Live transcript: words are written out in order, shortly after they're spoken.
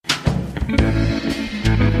Hi,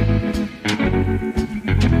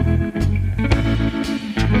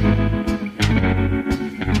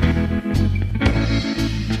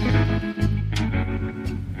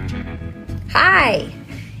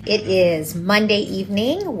 it is Monday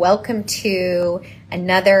evening. Welcome to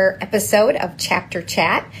another episode of Chapter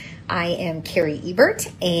Chat. I am Carrie Ebert,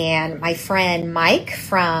 and my friend Mike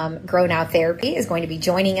from Grow Now Therapy is going to be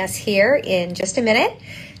joining us here in just a minute.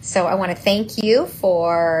 So I want to thank you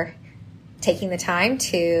for taking the time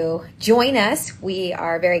to join us. We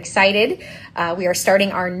are very excited. We are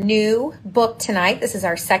starting our new book tonight. This is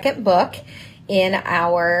our second book in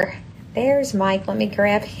our... There's Mike. Let me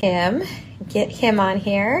grab him. Get him on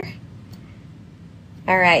here.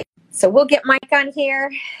 All right. So we'll get Mike on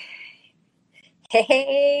here.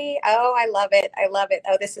 Hey. Oh, I love it. I love it.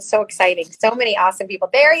 Oh, this is so exciting. So many awesome people.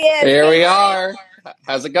 There he is. There we are.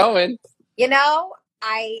 How's it going? You know,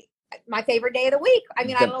 my favorite day of the week. I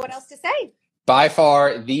mean, I don't know what else to say. By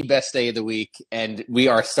far the best day of the week. And we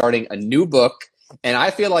are starting a new book. And I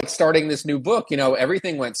feel like starting this new book, you know,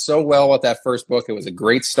 everything went so well with that first book. It was a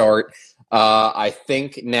great start. I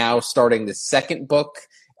think now starting the second book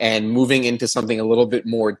and moving into something a little bit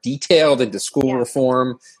more detailed into school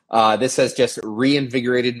reform, this has just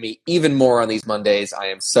reinvigorated me even more on these Mondays. I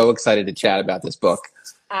am so excited to chat about this book.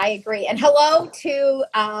 I agree. And hello to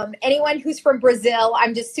anyone who's from Brazil.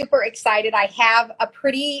 I'm just super excited. I have a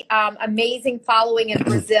pretty amazing following in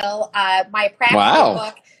Brazil. My practical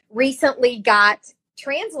book recently got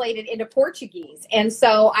translated into Portuguese. And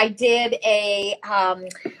so I did a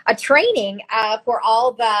training for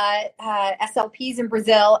all the SLPs in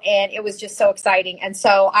Brazil, and it was just so exciting. And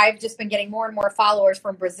so I've just been getting more and more followers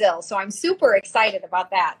from Brazil. So I'm super excited about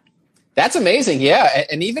that. That's amazing. Yeah.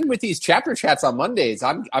 And even with these chapter chats on Mondays,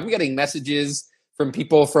 I'm getting messages from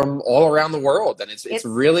people from all around the world. And it's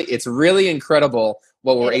really incredible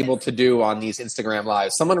what we're able to do on these Instagram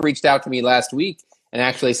lives. Someone reached out to me last week and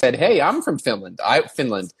actually said, "Hey, I'm from Finland.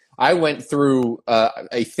 I went through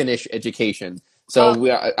a Finnish education, so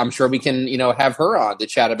I'm sure we can, have her on to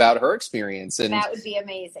chat about her experience." And that would be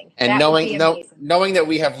amazing. And knowing that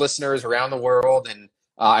we have listeners around the world, and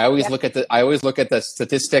I always look at the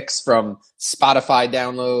statistics from Spotify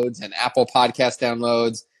downloads and Apple Podcast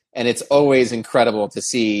downloads. And it's always incredible to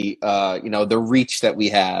see, the reach that we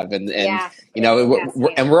have, and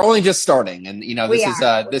we're only just starting, and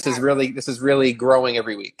this is really growing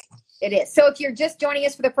every week. It is. So if you're just joining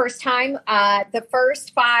us for the first time, the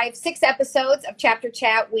first 6 episodes of Chapter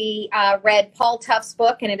Chat, we read Paul Tuff's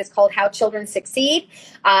book, and it is called How Children Succeed.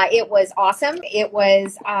 It was awesome. It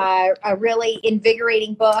was a really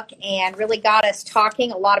invigorating book and really got us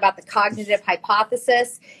talking a lot about the cognitive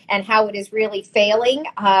hypothesis and how it is really failing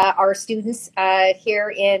our students here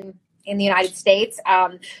in the United States.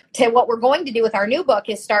 To what we're going to do with our new book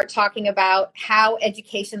is start talking about how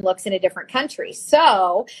education looks in a different country.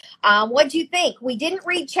 So what do you think? We didn't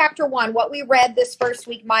read chapter 1. What we read this first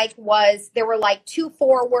week, Mike, was there were like 2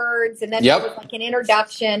 forewords, and then there was like an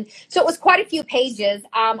introduction. So it was quite a few pages.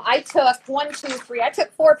 I took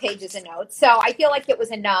 4 pages of notes. So I feel like it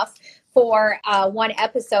was enough for one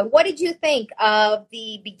episode. What did you think of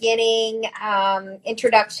the beginning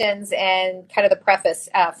introductions and kind of the preface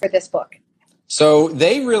for this book? So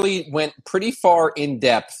they really went pretty far in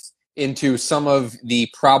depth into some of the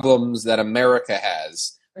problems that America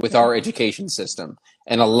has with our education system.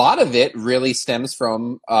 And a lot of it really stems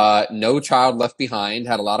from No Child Left Behind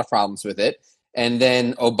had a lot of problems with it. And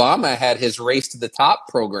then Obama had his Race to the Top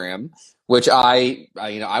program, which I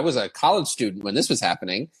was a college student when this was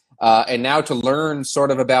happening. And now to learn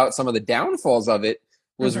sort of about some of the downfalls of it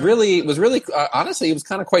was really honestly, it was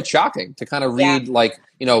kind of quite shocking to kind of read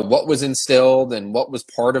what was instilled and what was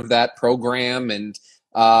part of that program. And,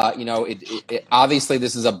 it obviously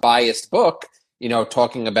this is a biased book,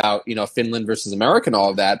 talking about, Finland versus America and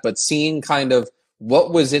all of that, but seeing kind of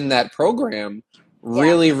what was in that program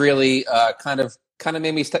really kind of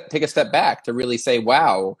made me take a step back to really say,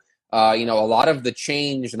 wow, a lot of the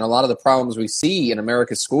change and a lot of the problems we see in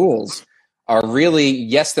America's schools are really,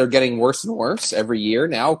 yes, they're getting worse and worse every year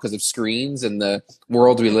now because of screens and the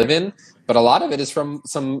world we live in. But a lot of it is from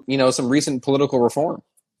some recent political reform.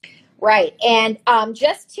 Right. And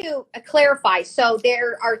just to clarify, so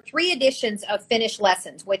there are 3 editions of Finnish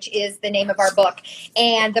Lessons, which is the name of our book.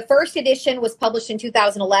 And the first edition was published in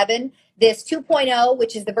 2011. This 2.0,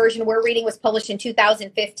 which is the version we're reading, was published in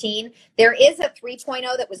 2015. There is a 3.0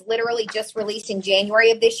 that was literally just released in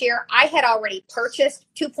January of this year. I had already purchased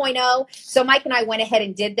 2.0, so Mike and I went ahead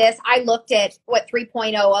and did this. I looked at what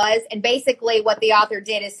 3.0 was, and basically what the author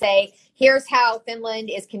did is say, here's how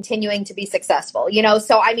Finland is continuing to be successful.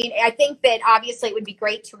 So I mean, I think that obviously it would be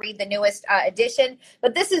great to read the newest edition,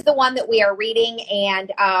 but this is the one that we are reading.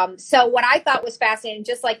 And so what I thought was fascinating,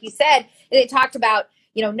 just like you said, it talked about,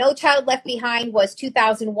 No Child Left Behind was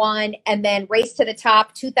 2001, and then Race to the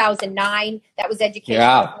Top 2009. That was education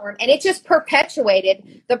reform, and it just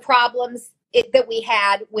perpetuated the problems that we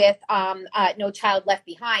had with No Child Left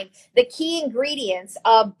Behind. The key ingredients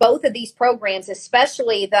of both of these programs,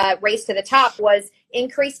 especially the Race to the Top, was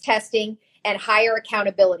increased testing and higher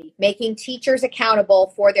accountability, making teachers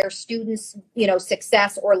accountable for their students'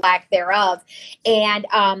 success or lack thereof. And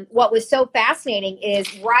what was so fascinating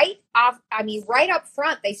is right up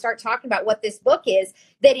front, they start talking about what this book is,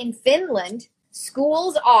 that in Finland,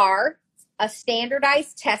 schools are a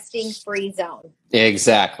standardized testing free zone.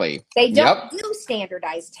 Exactly. They don't do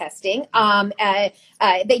standardized testing.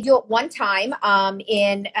 They do it one time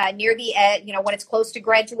in near the when it's close to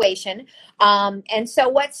graduation. And so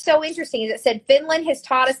what's so interesting is it said Finland has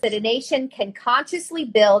taught us that a nation can consciously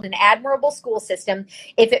build an admirable school system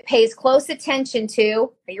if it pays close attention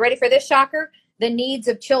to, are you ready for this, shocker? The needs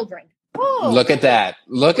of children. Oh, look at that.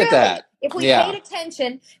 Look at that. If we paid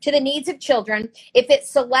attention to the needs of children, if it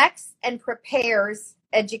selects and prepares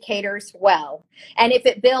educators well, and if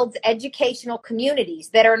it builds educational communities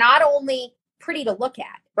that are not only pretty to look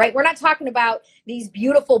at, right? We're not talking about these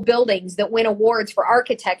beautiful buildings that win awards for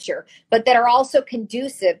architecture, but that are also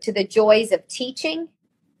conducive to the joys of teaching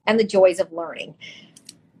and the joys of learning.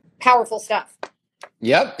 Powerful stuff.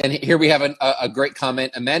 Yep. And here we have a great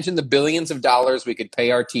comment. Imagine the billions of dollars we could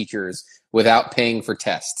pay our teachers without paying for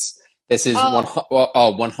tests. This is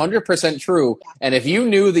 100% true. And if you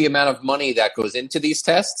knew the amount of money that goes into these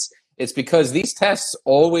tests, it's because these tests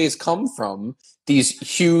always come from these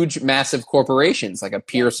huge, massive corporations like a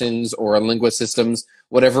Pearson's or a Lingua Systems,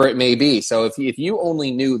 whatever it may be. So if you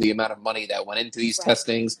only knew the amount of money that went into these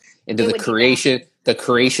testings, into the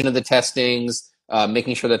creation of the testings,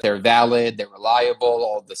 making sure that they're valid, they're reliable,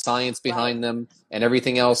 all the science behind them, and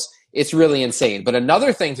everything else, it's really insane. But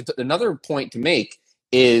another point to make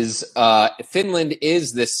is Finland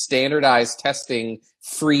is this standardized testing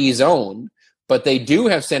free zone, but they do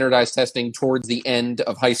have standardized testing towards the end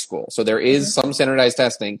of high school. So there is some standardized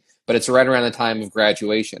testing, but it's right around the time of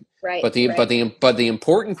graduation. Right. But the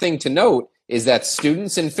important thing to note is that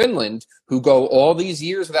students in Finland who go all these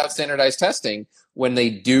years without standardized testing, when they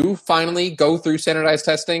do finally go through standardized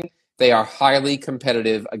testing, they are highly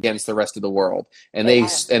competitive against the rest of the world, and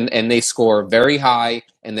they score very high,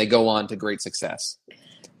 and they go on to great success.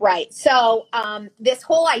 Right. So this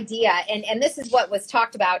whole idea, and this is what was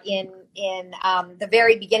talked about in the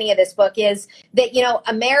very beginning of this book, is that,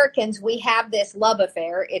 Americans, we have this love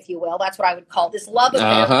affair, if you will. That's what I would call this love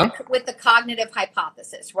affair with the cognitive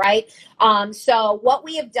hypothesis, right? So what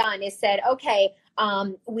we have done is said, okay,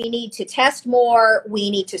 we need to test more.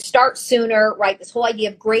 We need to start sooner, right? This whole idea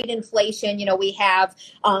of great inflation. We have,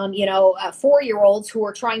 4-year-olds who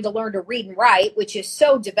are trying to learn to read and write, which is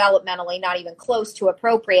so developmentally not even close to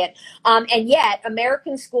appropriate. And yet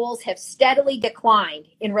American schools have steadily declined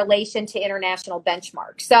in relation to international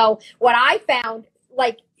benchmarks. So what I found,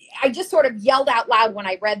 I just sort of yelled out loud when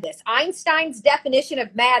I read this, Einstein's definition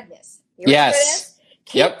of madness. You ready for this?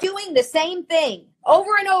 Keep doing the same thing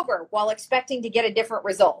over and over while expecting to get a different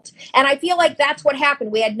result. And I feel like that's what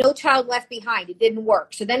happened. We had No Child Left Behind. It didn't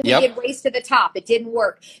work. So then we did Race to the Top. It didn't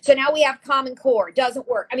work. So now we have Common Core. It doesn't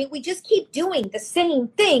work. I mean, we just keep doing the same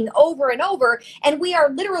thing over and over. And we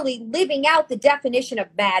are literally living out the definition of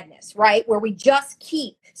madness, right? Where we just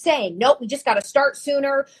keep saying, nope, we just got to start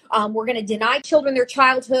sooner. We're going to deny children their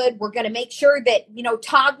childhood. We're going to make sure that,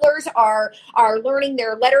 toddlers are learning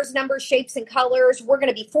their letters, numbers, shapes, and colors. We're going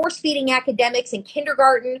to be force feeding academics in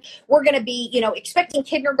kindergarten. We're going to be, expecting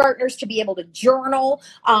kindergartners to be able to journal.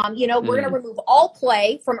 We're going to remove all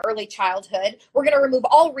play from early childhood. We're going to remove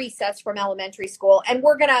all recess from elementary school, and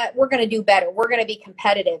we're going to do better. We're going to be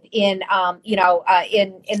competitive in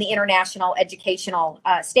the international educational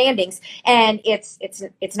standings, and it's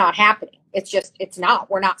not happening. It's not.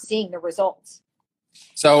 We're not seeing the results.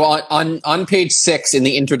 So on page 6 in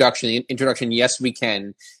the introduction, yes, we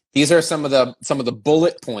can. These are some of the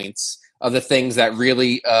bullet points of the things that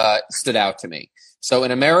really stood out to me. So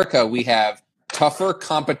in America, we have tougher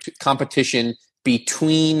competition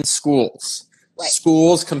between schools,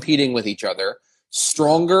 schools competing with each other,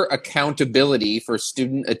 stronger accountability for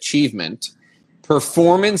student achievement,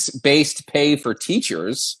 performance-based pay for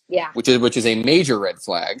teachers, which is a major red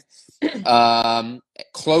flag,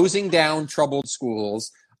 closing down troubled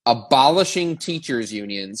schools, abolishing teachers'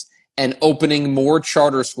 unions, and opening more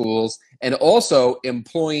charter schools, and also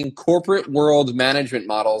employing corporate world management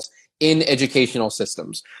models in educational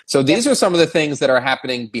systems. So these are some of the things that are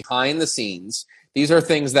happening behind the scenes. These are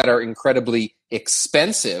things that are incredibly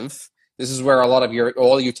expensive. This is where a lot of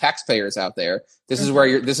all you taxpayers out there, this is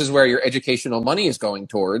where your educational money is going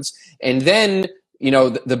towards. And then,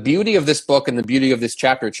 the beauty of this book and the beauty of this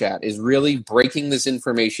chapter chat is really breaking this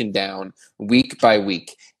information down week by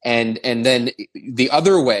week. And then the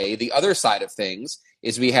other side of things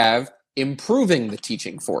is we have improving the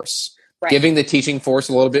teaching force, giving the teaching force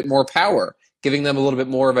a little bit more power, giving them a little bit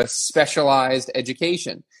more of a specialized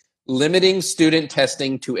education, limiting student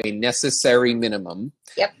testing to a necessary minimum,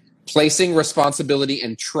 placing responsibility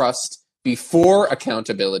and trust before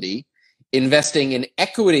accountability, investing in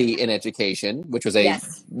equity in education, which was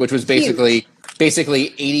basically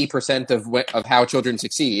 80% of how children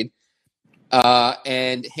succeed,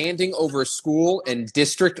 and handing over school and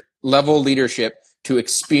district level leadership to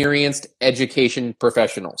experienced education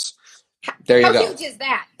professionals. There you go. How huge is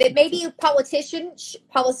that? That maybe politicians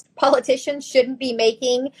shouldn't be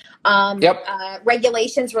making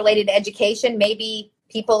regulations related to education. Maybe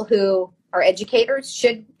people who are educators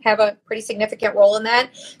should have a pretty significant role in that.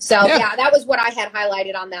 So that was what I had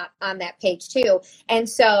highlighted on that page too. And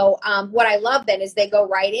so what I love then is they go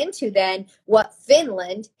right into then what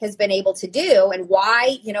Finland has been able to do and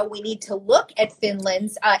why, we need to look at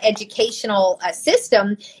Finland's educational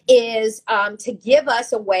system is to give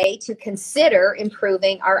us a way to consider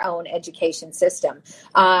improving our own education system.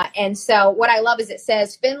 And so what I love is it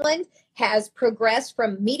says Finland has progressed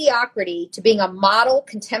from mediocrity to being a model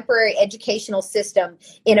contemporary educational system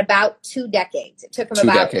in about 2 decades. It took them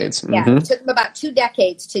about 2 decades. It took them about 2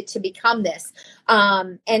 decades to become this.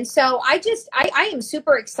 And so I am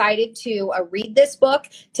super excited to read this book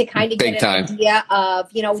to kind of get an idea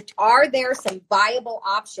of, are there some viable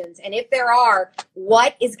options? And if there are,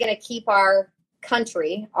 what is going to keep our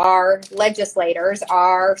country, our legislators,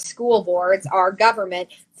 our school boards, our government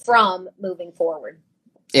from moving forward?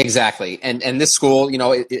 Exactly. And this school,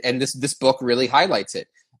 and this book really highlights it.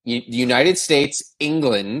 United States,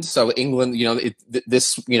 England. So England,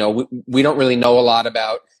 we don't really know a lot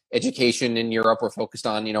about education in Europe. We're focused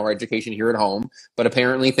on, our education here at home, but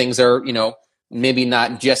apparently things are, maybe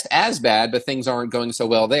not just as bad, but things aren't going so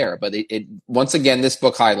well there. But it once again, this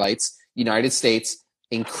book highlights United States,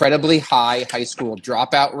 incredibly high school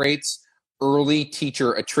dropout rates, early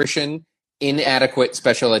teacher attrition, inadequate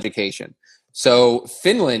special education. So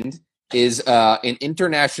Finland is an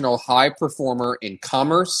international high performer in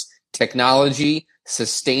commerce, technology,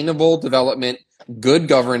 sustainable development, good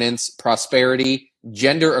governance, prosperity,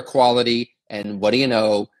 gender equality, and what do you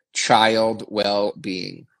know, child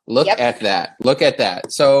well-being. Look at that. Look at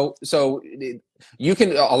that. So you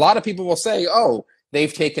can, a lot of people will say, oh,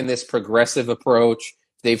 they've taken this progressive approach.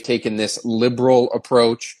 They've taken this liberal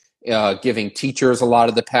approach. Giving teachers a lot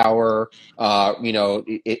of the power,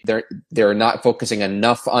 they're not focusing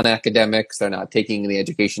enough on academics. They're not taking the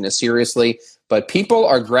education as seriously. But people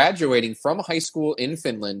are graduating from high school in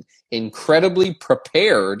Finland incredibly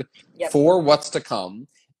prepared for what's to come,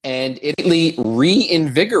 and it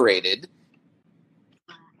reinvigorated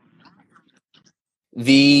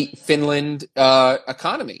the Finland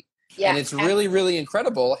economy. And it's really, really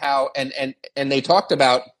incredible how and they talked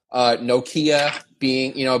about Nokia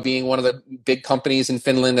being one of the big companies in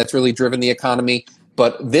Finland that's really driven the economy.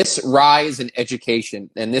 But this rise in education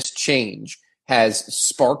and this change has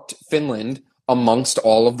sparked Finland amongst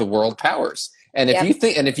all of the world powers. And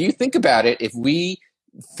if you think about it, if we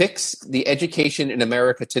fix the education in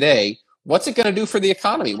America today, what's it going to do for the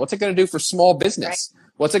economy? What's it going to do for small business?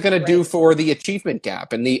 What's it going to do for the achievement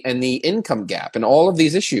gap and the income gap and all of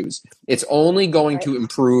these issues? It's only going to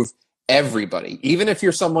improve everybody. Even if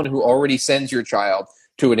you're someone who already sends your child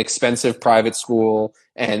to an expensive private school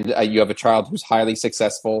and you have a child who's highly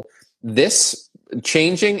successful, this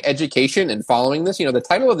changing education and following this, the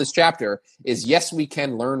title of this chapter is Yes, We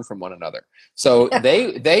Can Learn from One Another. So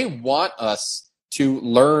they want us to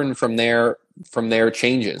learn from their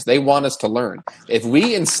changes. They want us to learn. If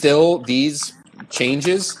we instill these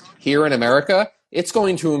changes here in America, it's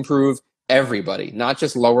going to improve everybody, not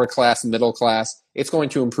just lower class, middle class. It's going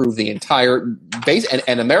to improve the entire base.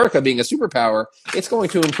 And America being a superpower, it's going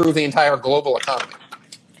to improve the entire global economy.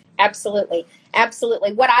 Absolutely.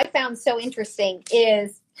 Absolutely. What I found so interesting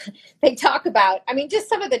is they talk about, I mean, just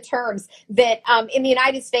some of the terms that in the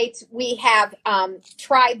United States, we have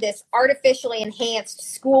tried this artificially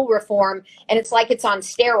enhanced school reform, and it's like it's on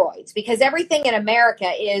steroids, because everything in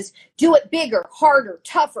America is do it bigger, harder,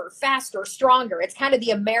 tougher, faster, stronger. It's kind of the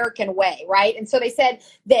American way, right? And so they said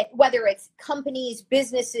that whether it's companies,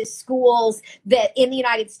 businesses, schools, that in the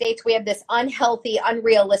United States, we have this unhealthy,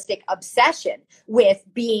 unrealistic obsession with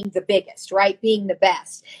being the biggest, right? Being the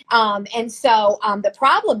best. And so the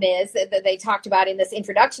problem is that they talked about in this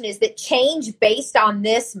introduction is that change based on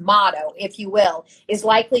this motto, if you will, is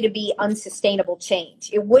likely to be unsustainable change.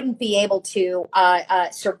 It wouldn't be able to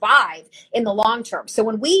survive in the long term. So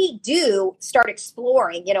when we do start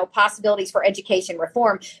exploring, possibilities for education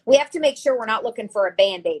reform, we have to make sure we're not looking for a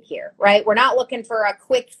Band-Aid here, right? We're not looking for a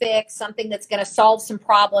quick fix, something that's going to solve some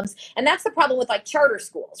problems. And that's the problem with like charter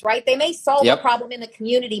schools, right? They may solve the problem in the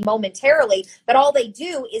community momentarily, but all they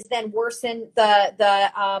do is then worsen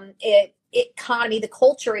the economy, the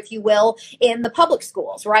culture, if you will, in the public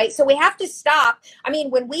schools, right? So we have to stop. I mean,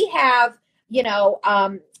 when we have,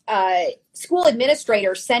 school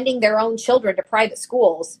administrators sending their own children to private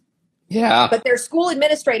schools, but they're school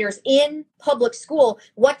administrators in public school,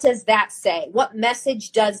 what does that say? What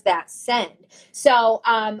message does that send? So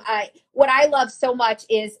what I love so much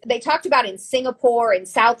is they talked about in Singapore, in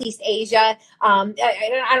Southeast Asia.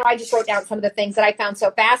 I just wrote down some of the things that I found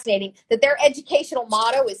so fascinating, that their educational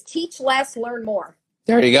motto is teach less, learn more.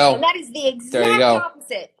 There you go. And that is the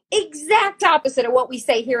exact opposite of what we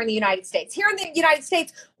say here in the United States. Here in the United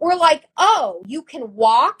States, we're like, oh, you can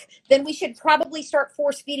walk, then we should probably start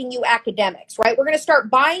force feeding you academics, right? We're going to start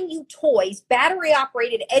buying you toys, battery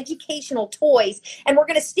operated educational toys, and we're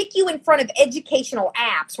going to stick you in front of educational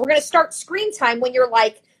apps. We're going to start screen time when you're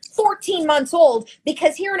like 14 months old,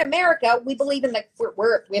 because here in America, we believe in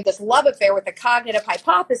we have this love affair with the cognitive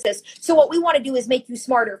hypothesis. So what we want to do is make you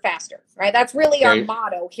smarter, faster, right? That's really our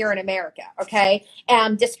motto here in America. Okay.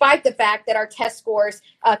 And despite the fact that our test scores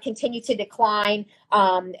continue to decline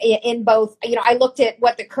in both, I looked at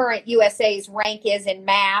what the current USA's rank is in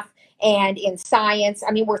math and in science. I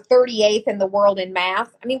mean, we're 38th in the world in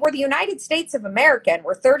math. I mean, we're the United States of America, and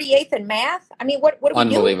we're 38th in math. I mean, what are we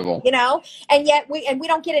Unbelievable. doing? And yet we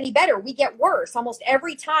don't get any better. We get worse almost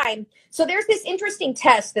every time. So there's this interesting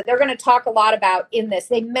test that they're going to talk a lot about in this.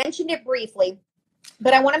 They mentioned it briefly,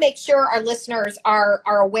 but I want to make sure our listeners are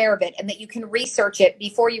aware of it and that you can research it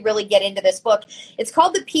before you really get into this book. It's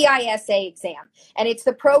called the PISA exam, and it's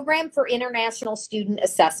the Program for International Student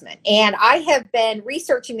Assessment. And I have been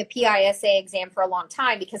researching the PISA exam for a long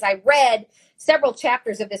time because I read several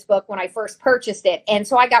chapters of this book when I first purchased it. And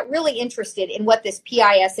so I got really interested in what this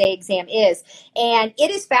PISA exam is. And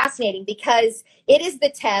it is fascinating because it is the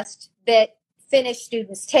test that Finnish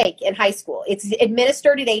students take in high school. It's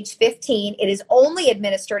administered at age 15. It is only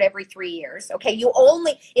administered every 3 years. Okay.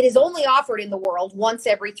 It is only offered in the world once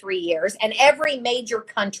every 3 years. And every major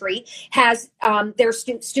country has their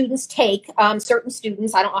students take certain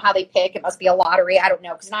students. I don't know how they pick. It must be a lottery. I don't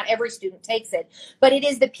know, because not every student takes it. But it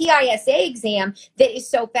is the PISA exam that is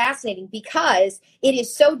so fascinating because it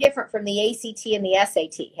is so different from the ACT and the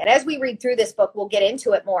SAT. And as we read through this book, we'll get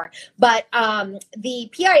into it more. But the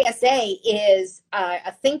PISA is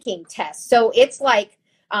a thinking test. So it's like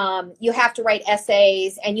you have to write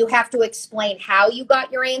essays and you have to explain how you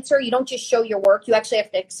got your answer. You don't just show your work. You actually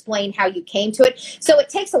have to explain how you came to it. So it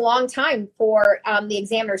takes a long time for the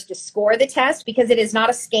examiners to score the test because it is not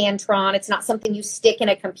a Scantron. It's not something you stick in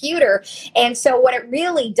a computer. And so what it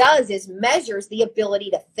really does is measures the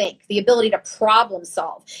ability to think, the ability to problem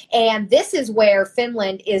solve. And this is where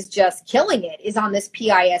Finland is just killing it, is on this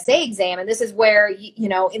PISA exam. And this is where,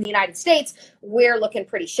 in the United States, we're looking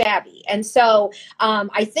pretty shabby. And so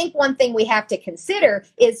I think one thing we have to consider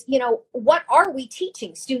is, what are we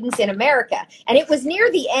teaching students in America? And it was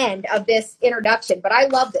near the end of this introduction, but I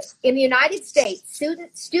love this. In the United States,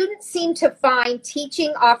 students seem to find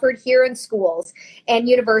teaching offered here in schools and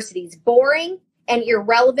universities boring and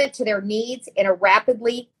irrelevant to their needs in a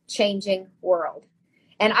rapidly changing world.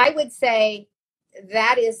 And I would say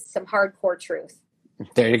that is some hardcore truth.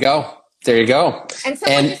 There you go. There you go. And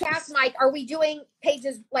someone just asked, Mike, are we doing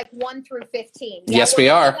pages like 1 through 15? Yeah, yes, we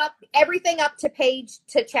are. Everything up to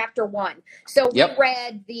chapter 1. So we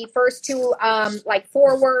read the first two,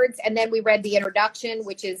 forewords, and then we read the introduction,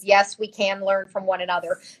 which is, yes, we can learn from one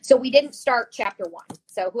another. So we didn't start chapter 1.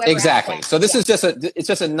 So whoever exactly. So this is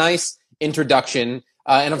just a nice introduction.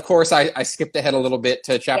 And of course, I skipped ahead a little bit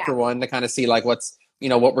to chapter 1 to kind of see like what's,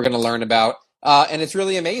 what we're going to learn about. And it's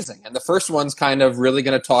really amazing. And the first one's kind of really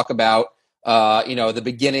going to talk about the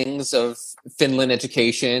beginnings of Finland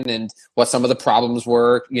education and what some of the problems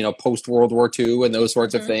were, post World War II and those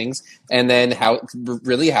sorts of things, and then how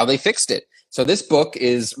they fixed it. So this book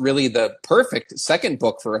is really the perfect second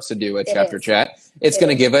book for us to do at Chapter Chat. It's going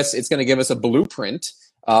to give us a blueprint,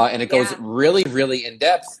 and it goes really, really in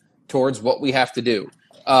depth towards what we have to do.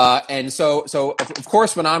 And so of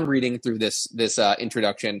course, when I'm reading through this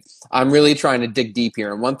introduction, I'm really trying to dig deep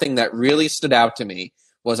here. And one thing that really stood out to me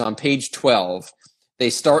was on page 12, they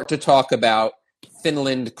start to talk about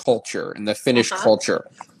Finland culture and the Finnish culture.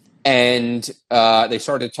 And they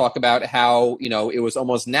started to talk about how, it was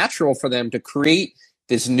almost natural for them to create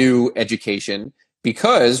this new education,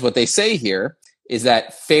 because what they say here is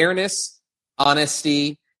that fairness,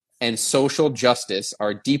 honesty, and social justice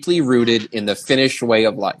are deeply rooted in the Finnish way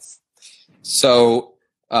of life. So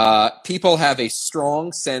people have a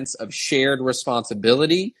strong sense of shared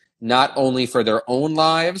responsibility, not only for their own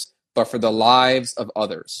lives, but for the lives of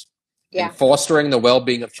others. Yeah. And fostering the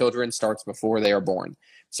well-being of children starts before they are born.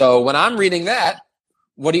 So when I'm reading that,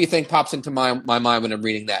 what do you think pops into my mind when I'm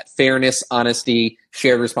reading that? Fairness, honesty,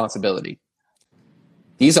 shared responsibility.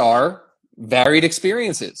 These are varied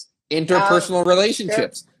experiences, interpersonal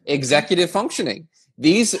relationships, executive functioning.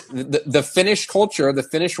 The Finnish culture, the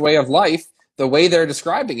Finnish way of life, the way they're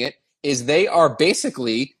describing it is they are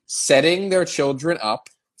basically setting their children up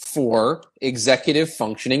for executive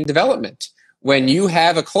functioning development. When you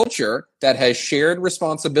have a culture that has shared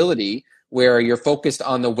responsibility, where you're focused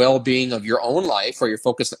on the well-being of your own life, or you're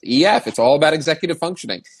focused, it's all about executive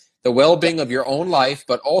functioning, the well-being of your own life,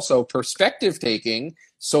 but also perspective taking,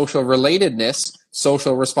 social relatedness,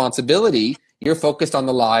 social responsibility, you're focused on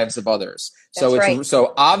the lives of others.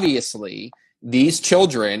 So obviously these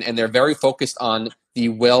children, and they're very focused on the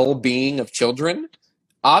well-being of children.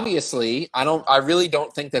 Obviously, I really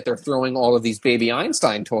don't think that they're throwing all of these baby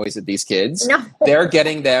Einstein toys at these kids. No. They're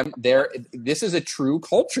getting them there. This is a true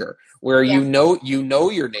culture where you know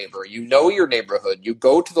your neighbor, you know your neighborhood, you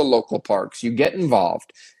go to the local parks, you get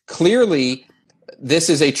involved. Clearly, this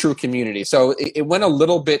is a true community. So it went a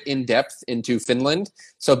little bit in depth into Finland.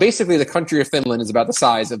 So basically, the country of Finland is about the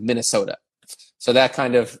size of Minnesota. So that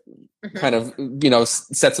kind of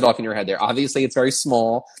sets it off in your head there. Obviously, it's very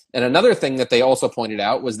small. And another thing that they also pointed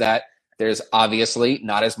out was that there's obviously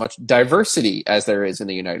not as much diversity as there is in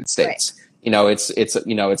the United States. Right.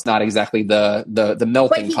 It's not exactly the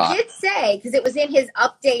melting pot. But he did say, because it was in his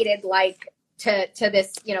updated to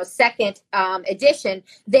this second edition,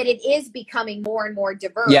 that it is becoming more and more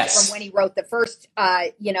diverse from when he wrote the first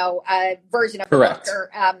version of the book.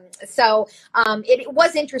 So it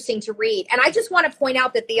was interesting to read. And I just want to point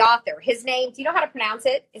out that the author, his name, do you know how to pronounce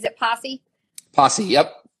it? Is it Pasi? Pasi,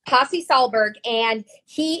 yep. Pasi Sahlberg, and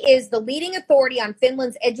he is the leading authority on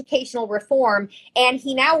Finland's educational reform, and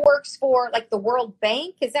he now works for the World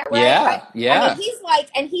Bank. Is that right? Yeah.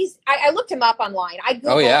 I mean, I looked him up online. I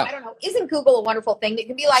Googled, I don't know, isn't Google a wonderful thing that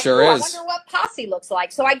can be like, I wonder what Pasi looks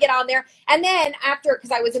like. So I get on there, and then because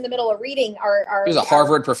I was in the middle of reading he's a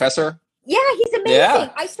Harvard professor. Yeah, he's amazing.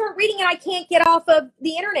 Yeah. I start reading and I can't get off of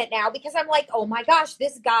the internet now because I'm like, oh my gosh,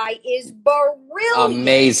 this guy is brilliant.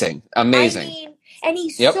 Amazing. I mean, and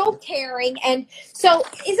he's so caring. And so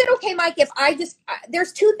is it okay, Mike, if I just,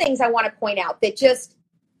 there's two things I want to point out that just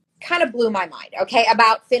kind of blew my mind, okay,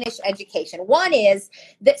 about Finnish education. One is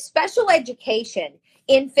that special education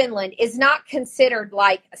in Finland is not considered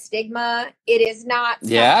like a stigma. It is not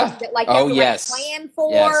something that you have to plan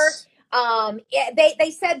for. Yes.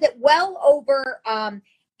 They said that well over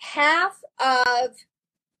half of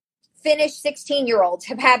Finnish 16-year-olds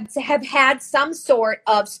have had some sort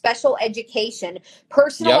of special education,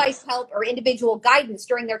 personalized help, or individual guidance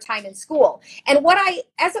during their time in school. And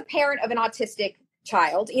as a parent of an autistic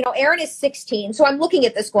child, Aaron is 16, so I'm looking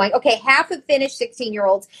at this going, okay, half of Finnish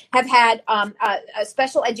 16-year-olds have had a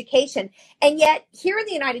special education. And yet here in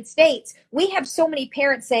the United States, we have so many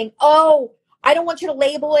parents saying, oh, I don't want you to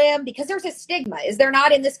label him, because there's a stigma. Is there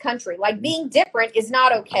not in this country? Being different is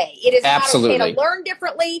not okay. It is not okay to learn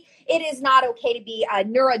differently. It is not okay to be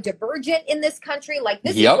neurodivergent in this country.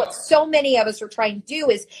 This is what so many of us are trying to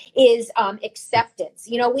do is acceptance.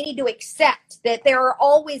 We need to accept that there are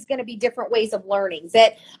always going to be different ways of learning,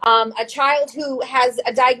 that a child who has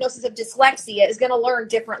a diagnosis of dyslexia is going to learn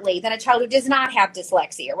differently than a child who does not have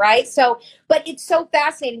dyslexia, right? So, but it's so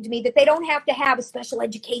fascinating to me that they don't have to have a special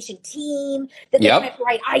education team, that they don't have to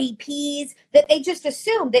write IEPs, that they just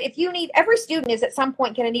assume that every student is at some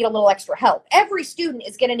point going to need a little extra help. Every student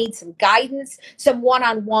is going to need need some guidance, some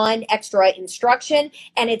one-on-one extra instruction,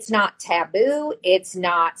 and it's not taboo, it's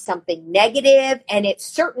not something negative, and it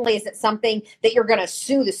certainly isn't something that you're going to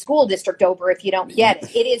sue the school district over if you don't get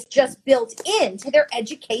it. It is just built into their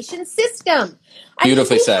education system.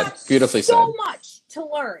 Beautifully said. Beautifully said. So much to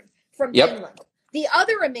learn from Finland. The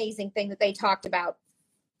other amazing thing that they talked about,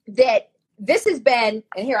 that this has been,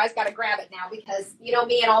 and here I've got to grab it now because you know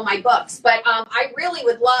me and all my books, but I really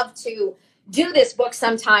would love to do this book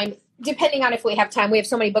sometime, depending on if we have time. We have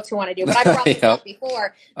so many books we want to do, but I brought this up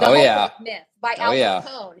before, The Homework Myth by Alfie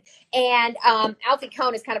Kohn. And Alfie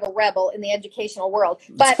Kohn is kind of a rebel in the educational world,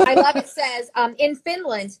 but I love it says, in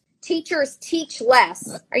Finland, teachers teach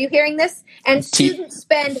less. Are you hearing this? And students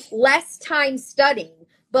spend less time studying,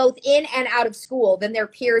 both in and out of school, than their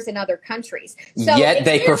peers in other countries. So yet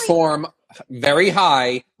they perform very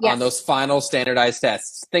high on those final standardized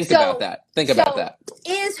tests. Think about that. Think about that.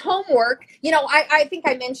 Is homework, you know, I think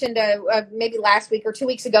I mentioned maybe last week or 2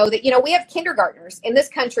 weeks ago that, you know, we have kindergartners in this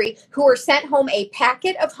country who are sent home a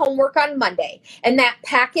packet of homework on Monday, and that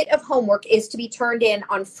packet of homework is to be turned in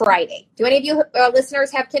on Friday. Do any of you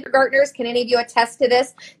listeners have kindergartners? Can any of you attest to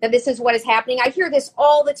this, that this is what is happening? I hear this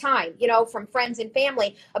all the time, you know, from friends and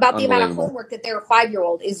family about the amount of homework that their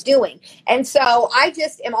 5-year-old is doing. And so I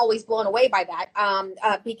just am always blown away by that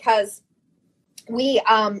because we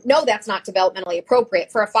know that's not developmentally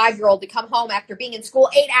appropriate for a 5-year-old to come home after being in school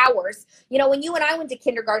 8 hours. You know, when you and I went to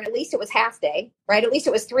kindergarten, at least it was half day, right? At least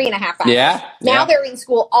it was 3.5 hours. Now they're in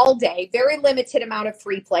school all day, very limited amount of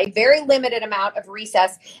free play, very limited amount of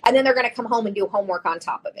recess, and then they're going to come home and do homework on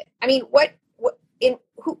top of it. I mean, what I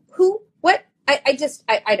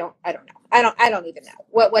don't know. I don't even know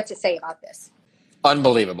what to say about this.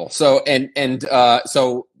 Unbelievable. So,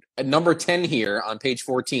 so number 10 here on page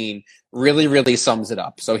 14 really sums it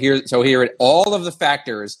up. So here all of the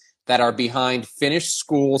factors that are behind Finnish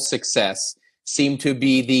school success seem to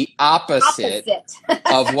be the opposite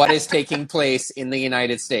of what is taking place in the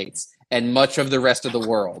United States and much of the rest of the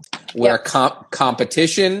world, where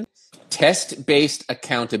competition, test-based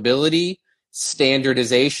accountability,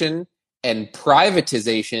 standardization, and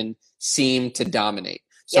privatization seem to dominate.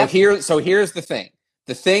 So here's the thing.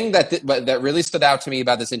 The thing that really stood out to me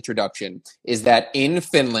about this introduction is that in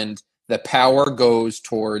Finland, the power goes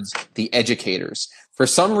towards the educators. For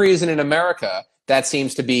some reason in America, that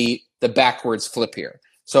seems to be the backwards flip here.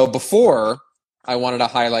 So before, I wanted to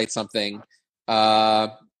highlight something. So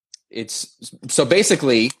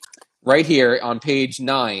basically, right here on page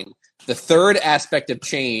 9, the third aspect of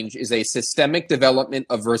change is a systemic development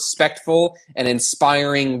of respectful and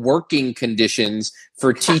inspiring working conditions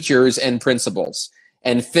for teachers and principals.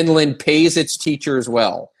 And Finland pays its teachers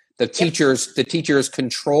well. The teachers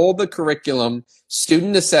control the curriculum,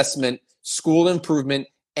 student assessment, school improvement,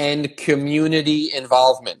 and community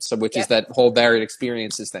involvement. So, which is that whole varied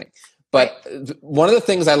experiences thing. But one of the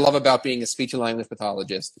things I love about being a speech and language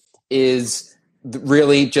pathologist is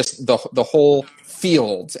really just the whole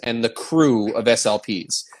field and the crew of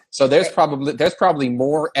SLPs. So there's probably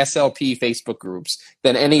more SLP Facebook groups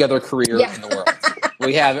than any other career in the world.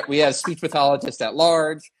 We have speech pathologists at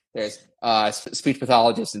large. There's speech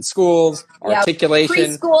pathologists in schools,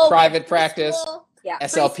 articulation, private practice,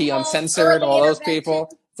 SLP Uncensored, all those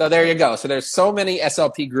people. So there you go. So there's so many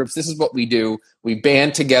SLP groups. This is what we do. We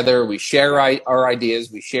band together. We share our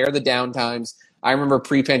ideas. We share the downtimes. I remember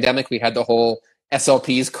pre-pandemic, we had the whole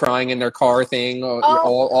SLPs crying in their car thing,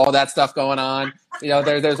 all that stuff going on. You know,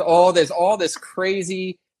 there's all this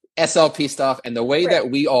crazy SLP stuff, and the way that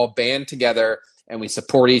we all band together and we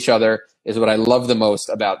support each other is what I love the most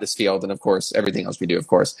about this field, and of course, everything else we do, of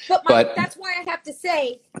course. But that's why I have to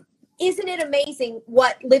say, isn't it amazing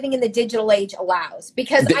what living in the digital age allows?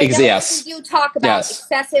 Because I know we do talk about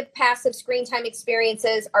excessive passive screen time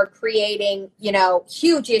experiences are creating, you know,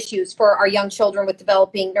 huge issues for our young children with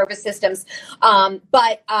developing nervous systems.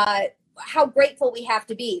 But how grateful we have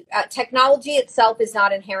to be. Technology itself is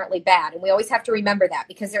not inherently bad. And we always have to remember that,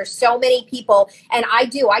 because there's so many people, and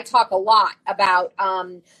I talk a lot about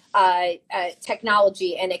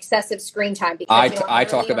technology and excessive screen time. Because I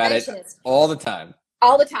talk about it all the time.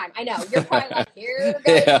 All the time. I know. You're probably like, here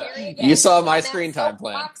goes Terry again. You saw my screen time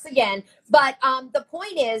plan. Again. But the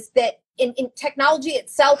point is that in technology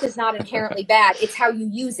itself is not inherently bad. It's how you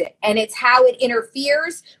use it. And it's how it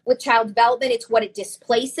interferes with child development. It's what it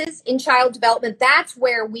displaces in child development. That's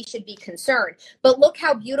where we should be concerned. But look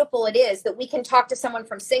how beautiful it is that we can talk to someone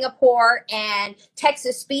from Singapore and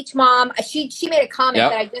Texas Speech Mom. She made a comment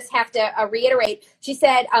that I just have to reiterate. She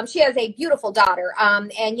said she has a beautiful daughter,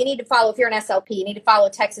 and you need to follow, if you're an SLP, you need to follow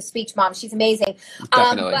Texas Speech Mom. She's amazing.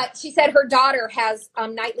 But she said her daughter has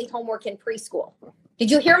nightly homework in preschool. Did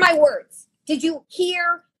you hear my words? Did you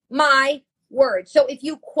hear my words? So if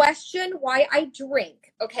you question why I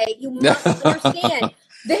drink, okay, you must understand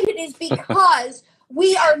that it is because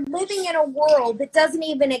we are living in a world that doesn't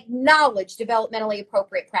even acknowledge developmentally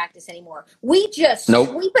appropriate practice anymore. We just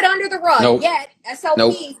sweep it under the rug. Yet,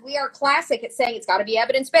 SLPs, we are classic at saying it's got to be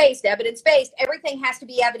evidence-based, evidence-based. Everything has to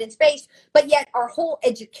be evidence-based. But yet our whole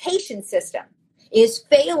education system is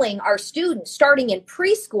failing our students starting in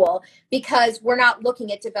preschool because we're not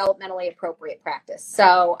looking at developmentally appropriate practice.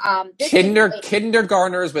 So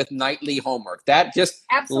kindergartners with nightly homework. That just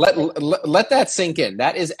let that sink in.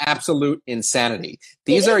 That is absolute insanity.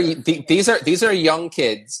 These are young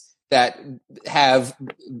kids that have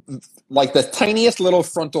like the tiniest little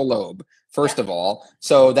frontal lobe, first of all.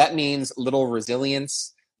 So that means little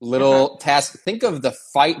resilience, little task. Think of the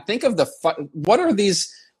fight.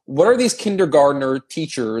 What are these kindergartner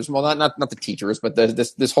teachers? Well, not the teachers, but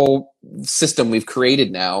this whole system we've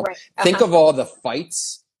created now. Right. Think of all the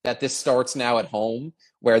fights that this starts now at home,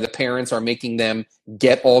 where the parents are making them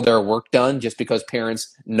get all their work done just because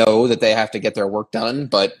parents know that they have to get their work done.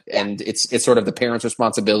 And it's sort of the parents'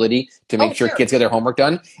 responsibility to make sure kids get their homework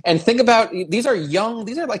done. And think about, these are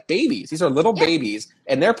like babies. These are little babies,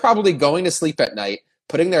 and they're probably going to sleep at night,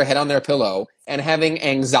 putting their head on their pillow and having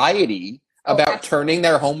anxiety about turning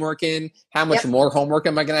their homework in. How much more homework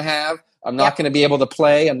am I going to have? I'm not going to be able to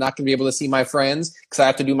play. I'm not going to be able to see my friends because I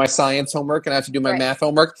have to do my science homework and I have to do my math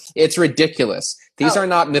homework. It's ridiculous. These are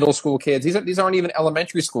not middle school kids. These aren't even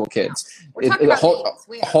elementary school kids.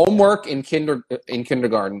 Homework in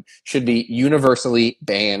kindergarten should be universally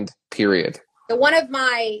banned, period. So one of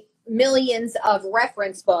my millions of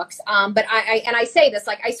reference books, but I say this,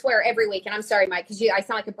 like, I swear every week, and I'm sorry, Mike, because I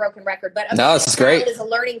sound like a broken record, but no, this is great. As a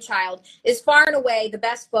Learning Child is far and away the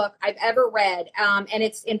best book I've ever read, and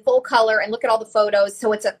it's in full color, and look at all the photos,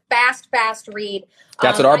 so it's a fast read.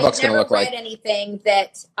 That's what our book's going to look like. I've never read anything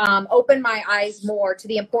that opened my eyes more to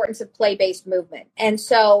the importance of play-based movement. And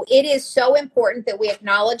so it is so important that we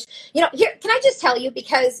acknowledge, here, can I just tell you,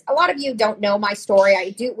 because a lot of you don't know my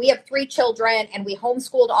story. We have 3 children and we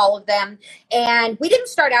homeschooled all of them. And we didn't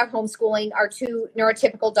start out homeschooling our 2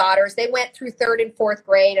 neurotypical daughters. They went through 3rd and 4th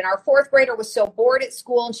grade. And our 4th grader was so bored at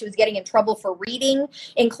school and she was getting in trouble for reading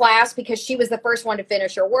in class because she was the first one to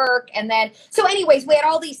finish her work. And then, so anyways, we had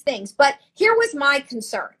all these things. But here was my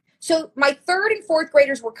concern. So my 3rd and 4th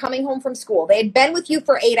graders were coming home from school. They had been with you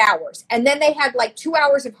for 8 hours, and then they had like 2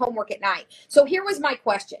 hours of homework at night. So here was my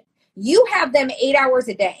question. You have them 8 hours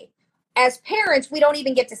a day. As parents, we don't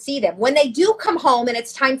even get to see them. When they do come home and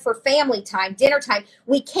it's time for family time, dinner time,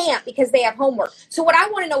 we can't because they have homework. So what I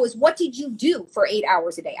want to know is, what did you do for 8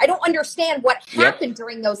 hours a day? I don't understand what happened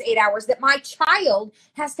during those 8 hours that my child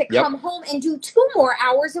has to come home and do 2 more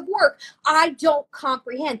hours of work. I don't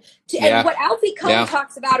comprehend. And what Alfie Kohn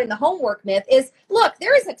talks about in the homework myth is, look,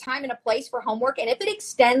 there is a time and a place for homework. And if it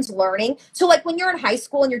extends learning, so like when you're in high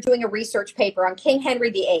school and you're doing a research paper on King Henry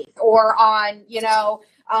VIII or on,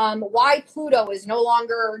 why Pluto is no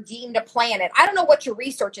longer deemed a planet. I don't know what your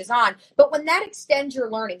research is on, but when that extends your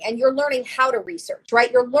learning and you're learning how to research, right?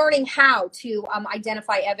 You're learning how to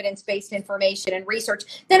identify evidence-based information and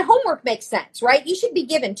research, then homework makes sense, right? You should be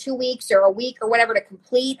given 2 weeks or a week or whatever to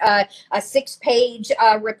complete a 6-page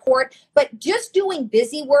report, but just doing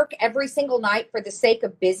busy work every single night for the sake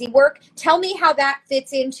of busy work, tell me how that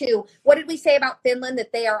fits into, what did we say about Finland,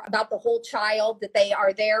 that they are about the whole child, that they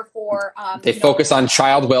are there for... they focus on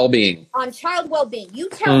child well-being. On child well-being. You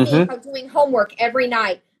tell me how doing homework every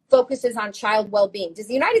night focuses on child well-being. Does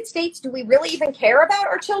the United States, do we really even care about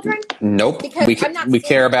our children? Nope. Because we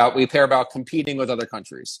care about competing with other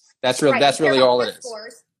countries. That's really all it is.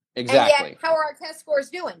 Scores, exactly. And yet, how are our test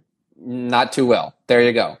scores doing? Not too well. There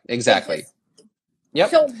you go. Exactly.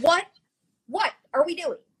 So what are we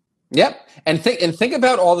doing? Yep. And think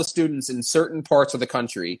about all the students in certain parts of the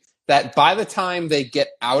country that by the time they get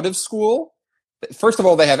out of school, first of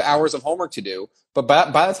all, they have hours of homework to do, but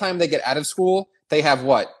by the time they get out of school, they have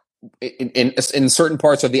what? In certain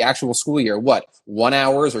parts of the actual school year, 1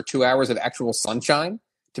 hour or 2 hours of actual sunshine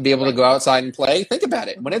to be able to go outside and play? Think about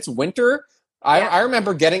it. When it's winter, I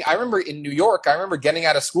remember in New York, getting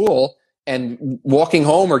out of school and walking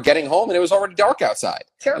home or getting home, and it was already dark outside.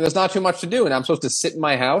 Sure. And there's not too much to do, and I'm supposed to sit in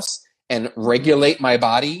my house and regulate my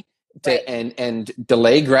body and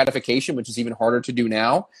delay gratification, which is even harder to do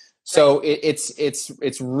now. So it's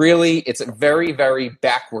very, very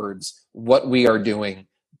backwards what we are doing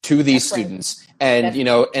to these students. And,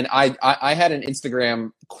 and I had an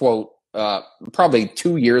Instagram quote probably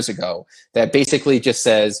 2 years ago that basically just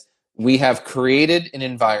says, we have created an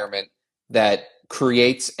environment that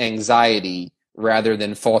creates anxiety rather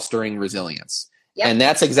than fostering resilience. Yep. And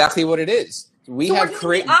that's exactly what it is. We so have we're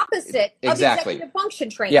doing the opposite of executive function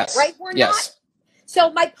training, yes. right? We're yes. not.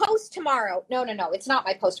 So my post tomorrow, no, it's not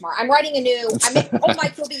my post tomorrow. I'm writing a new,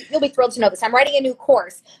 Mike, you'll be thrilled to know this. I'm writing a new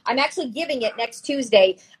course. I'm actually giving it next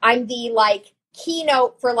Tuesday. I'm the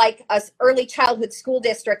keynote for a early childhood school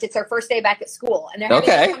district. It's our first day back at school. And they're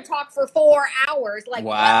having me come talk for 4 hours.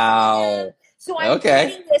 Wow. So I'm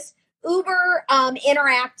creating this uber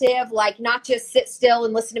interactive, not just sit still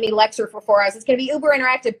and listen to me lecture for 4 hours. It's going to be uber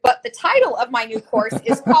interactive. But the title of my new course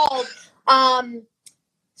is called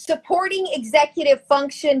Supporting Executive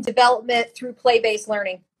Function Development Through Play-Based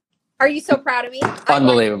Learning. Are you so proud of me?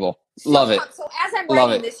 Unbelievable. Love it. So as I'm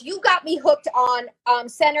writing this, you got me hooked on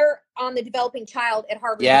Center on the Developing Child at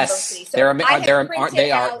Harvard University. So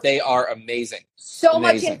they are amazing. So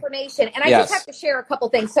much information. And I just have to share a couple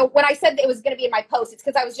things. So when I said that it was going to be in my post, it's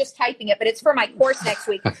because I was just typing it, but it's for my course next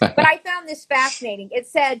week. But I found this fascinating. It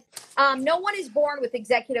said, no one is born with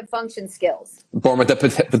executive function skills. Born with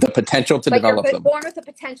the potential to develop them. Born with the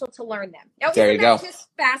potential to learn them. Now, there you go. Just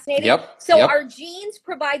fascinating? Yep. So our genes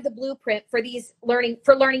provide the blueprint for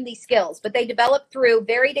learning these skills, but they develop through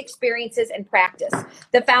varied experiences and practice.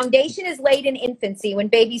 The foundation is laid in infancy when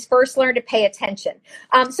babies first learn to pay attention.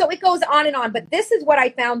 So it goes on and on, but this is what I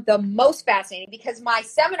found the most fascinating, because my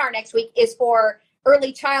seminar next week is for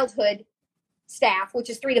early childhood staff, which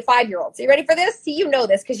is 3 to 5 year olds. Are you ready for this? See, you know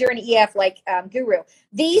this because you're an EF guru.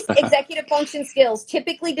 These executive function skills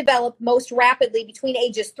typically develop most rapidly between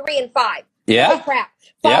ages 3 and 5. Yeah. Oh, crap.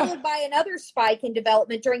 Followed by another spike in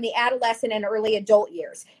development during the adolescent and early adult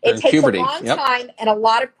years. It takes puberty. A long time and a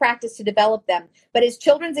lot of practice to develop them. But as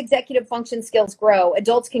children's executive function skills grow,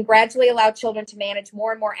 adults can gradually allow children to manage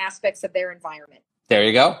more and more aspects of their environment. There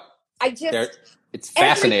you go. It's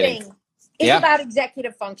fascinating. Everything is about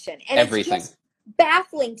executive function. And everything. It's just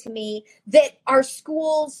baffling to me that our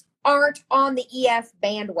schools aren't on the EF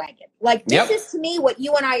bandwagon. This is to me what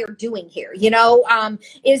you and I are doing here,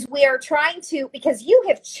 is we are trying to, because you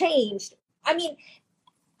have changed. I mean,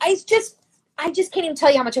 I just can't even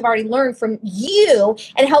tell you how much I've already learned from you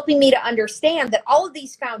and helping me to understand that all of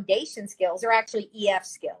these foundation skills are actually EF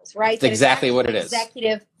skills, right? That's exactly what it is.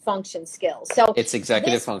 Executive function skills. So it's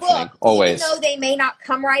executive functioning, always. Even though they may not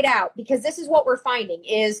come right out, because this is what we're finding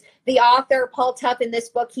is the author, Paul Tough, in this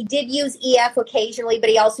book, he did use EF occasionally, but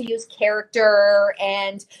he also used character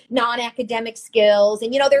and non-academic skills.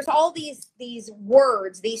 And, there's all these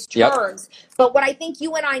words, these terms. But what I think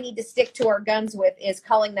you and I need to stick to our guns with is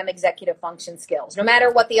calling them executive function skills. No matter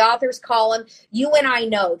what the authors call them, you and I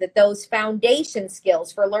know that those foundation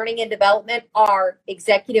skills for learning and development are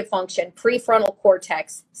executive function, prefrontal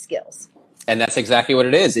cortex skills. And that's exactly what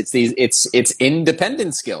it is. It's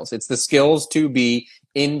independent skills. It's the skills to be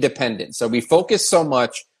independent. So we focus so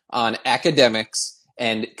much on academics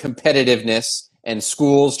and competitiveness and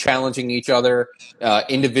schools challenging each other,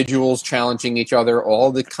 individuals challenging each other,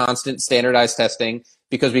 all the constant standardized testing,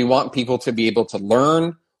 because we want people to be able to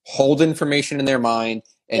learn, hold information in their mind,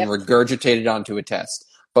 and regurgitate it onto a test.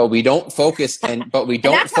 But we don't focus and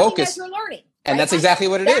that's how we measure learning. And that's exactly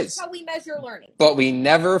what it is. That's how we measure learning. But we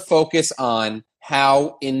never focus on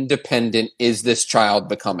how independent is this child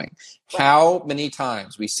becoming. Right. How many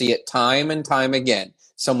times we see it time and time again.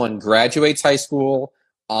 Someone graduates high school,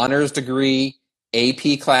 honors degree,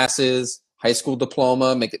 AP classes, high school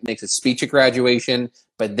diploma, makes a speech at graduation,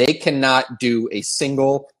 but they cannot do a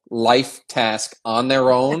single life task on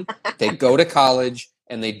their own. They go to college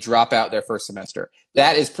and they drop out their first semester.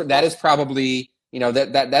 That is probably...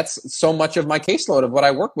 that's so much of my caseload of what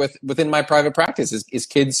I work with within my private practice is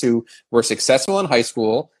kids who were successful in high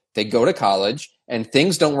school, they go to college, and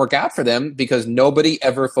things don't work out for them because nobody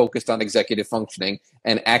ever focused on executive functioning,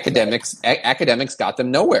 and academics got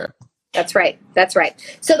them nowhere. That's right. That's right.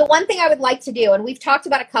 So the one thing I would like to do, and we've talked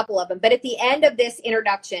about a couple of them, but at the end of this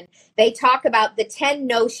introduction, they talk about the 10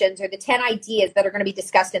 notions or the 10 ideas that are going to be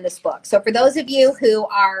discussed in this book. So for those of you who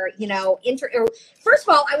are, first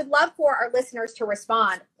of all, I would love for our listeners to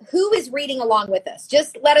respond. Who is reading along with us?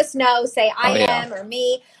 Just let us know, say I am or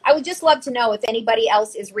me. I would just love to know if anybody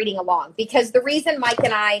else is reading along, because the reason Mike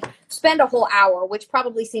and I spend a whole hour, which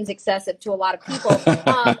probably seems excessive to a lot of people,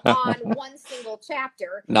 on one single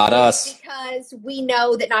chapter. Not us. Because we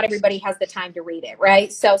know that not everybody has the time to read it,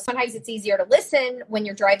 right? So sometimes it's easier to listen when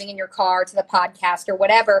you're driving in your car to the podcast or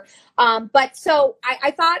whatever. But so I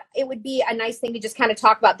thought it would be a nice thing to just kind of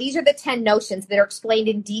talk about. These are the 10 notions that are explained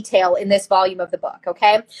in detail in this volume of the book,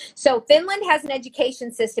 okay? So Finland has an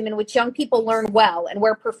education system in which young people learn well and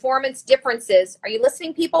where performance differences, are you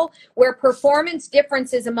listening, people? Where performance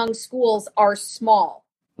differences among schools are small.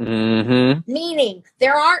 Mm-hmm. Meaning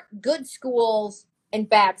there aren't good schools and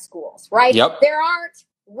bad schools, right? Yep. There aren't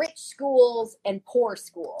rich schools and poor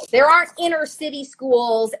schools. There aren't inner city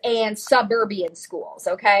schools and suburban schools,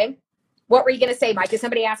 okay? What were you going to say, Mike? Is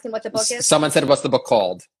somebody asking what the book is? Someone said, "What's the book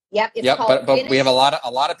called?" Yep, it's called but we have a lot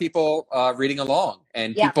of people reading along,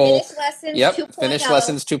 and people Finish Lessons 2.0. Finish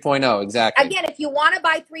Lessons 2.0, exactly. Again, if you want to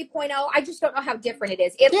buy 3.0, I just don't know how different it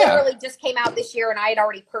is. It literally just came out this year, and I had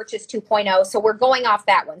already purchased 2.0, so we're going off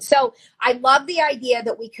that one. So I love the idea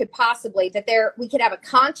that we could we could have a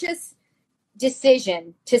conscious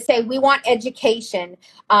decision to say we want education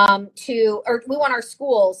or we want our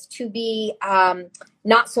schools to be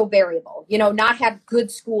not so variable, not have good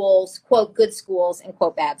schools, quote, good schools and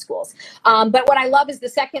quote, bad schools. But what I love is the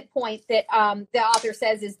second point that the author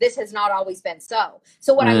says is this has not always been so.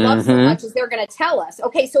 So what I love so much is they're going to tell us,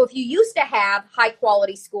 okay, so if you used to have high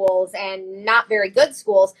quality schools and not very good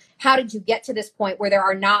schools, how did you get to this point where there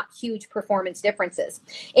are not huge performance differences?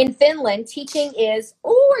 In Finland, teaching is,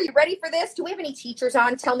 are you ready for this? Do we have any teachers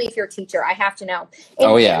on? Tell me if you're a teacher. I have to know.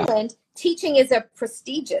 In Finland, teaching is a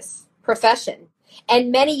prestigious profession.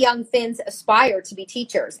 And many young Finns aspire to be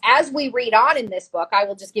teachers. As we read on in this book, I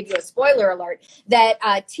will just give you a spoiler alert,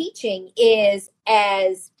 that teaching is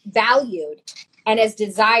as valued and as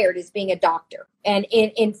desired as being a doctor. And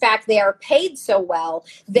in fact, they are paid so well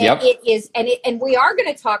that it is, and we are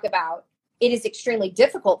going to talk about, it is extremely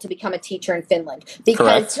difficult to become a teacher in Finland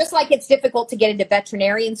because just like it's difficult to get into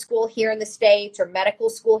veterinarian school here in the States or medical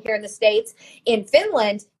school here in the States, in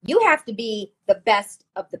Finland, you have to be the best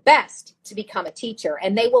of the best to become a teacher.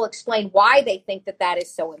 And they will explain why they think that that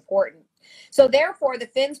is so important. So therefore, the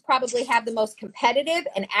Finns probably have the most competitive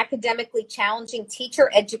and academically challenging teacher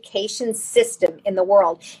education system in the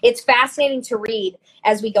world. It's fascinating to read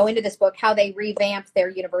as we go into this book how they revamped their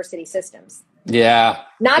university systems. Yeah.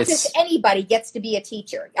 Not just anybody gets to be a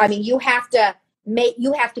teacher. I mean, you have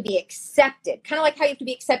to be accepted, kind of like how you have to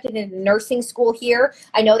be accepted in nursing school here.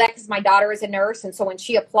 I know that because my daughter is a nurse. And so when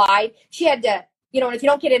she applied, she had to, and if you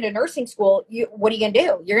don't get into nursing school, what are you going to do?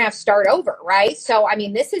 You're going to have to start over, right? So, I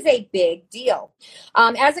mean, this is a big deal.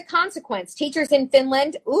 As a consequence, teachers in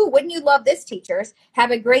Finland, wouldn't you love this, teachers,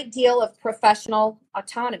 have a great deal of professional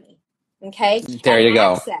autonomy, okay? There you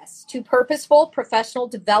go. Access to purposeful professional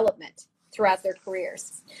development throughout their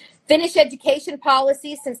careers. Finnish education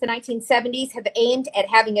policies since the 1970s have aimed at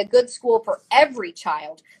having a good school for every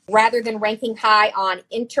child rather than ranking high on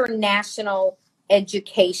international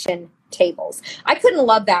education tables. I couldn't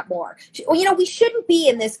love that more. We shouldn't be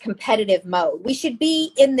in this competitive mode. We should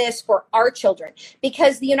be in this for our children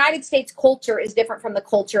because the United States culture is different from the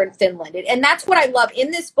culture in Finland. And that's what I love.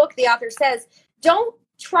 In this book, the author says, don't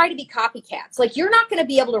try to be copycats. Like, you're not going to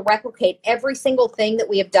be able to replicate every single thing that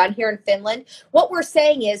we have done here in Finland. What we're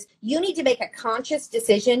saying is you need to make a conscious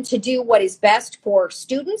decision to do what is best for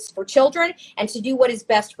students, for children, and to do what is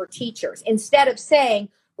best for teachers instead of saying,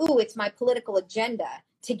 it's my political agenda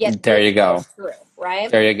to get through,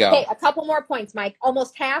 right? There you go. Okay, a couple more points, Mike.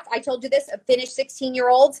 Almost half, I told you this, of Finnish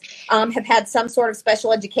 16-year-olds have had some sort of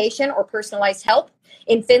special education or personalized help.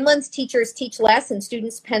 In Finland, teachers teach less and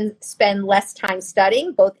students spend less time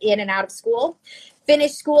studying, both in and out of school.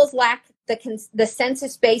 Finnish schools lack the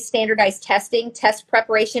census-based standardized testing, test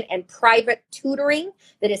preparation, and private tutoring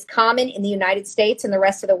that is common in the United States and the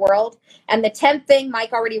rest of the world. And the 10th thing,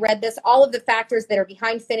 Mike already read this, all of the factors that are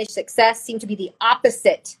behind Finnish success seem to be the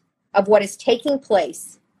opposite of what is taking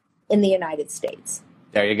place in the United States.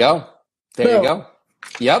 There you go. There you go.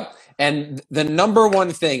 Yep. And the number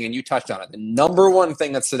one thing, and you touched on it, the number one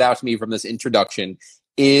thing that stood out to me from this introduction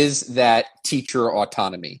is that teacher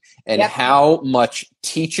autonomy and how much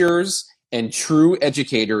teachers and true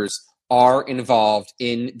educators are involved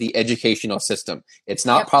in the educational system. It's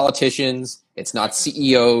not politicians. It's not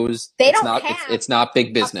CEOs. It's not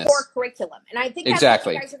big business. A core curriculum. And I think that's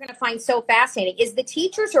what you guys are going to find so fascinating is the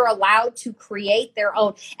teachers are allowed to create their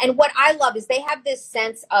own. And what I love is they have this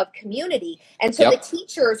sense of community. And so the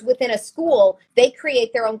teachers within a school, they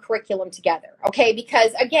create their own curriculum together. Okay.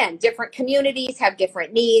 Because again, different communities have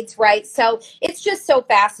different needs, right? So it's just so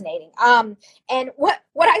fascinating. And what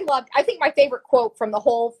I loved, I think my favorite quote from the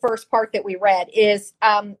whole first part that we read is,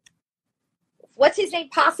 what's his name?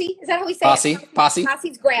 Posse? Is that how we say it? Posse.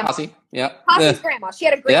 Posse's grandma. Posse. Yeah. Posse's grandma. She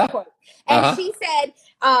had a great quote. And she said,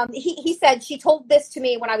 he said, she told this to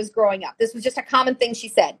me when I was growing up. This was just a common thing she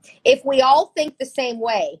said. If we all think the same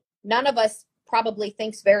way, none of us probably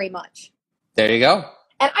thinks very much. There you go.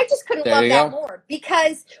 And I just couldn't There love you that go. more,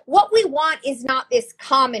 because what we want is not this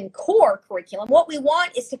common core curriculum. What we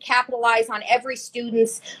want is to capitalize on every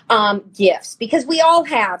student's gifts, because we all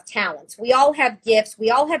have talents. We all have gifts.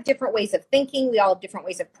 We all have different ways of thinking. We all have different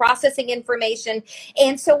ways of processing information.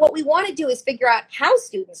 And so what we want to do is figure out how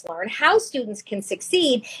students learn, how students can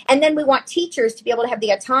succeed. And then we want teachers to be able to have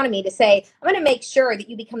the autonomy to say, I'm going to make sure that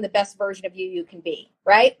you become the best version of you can be.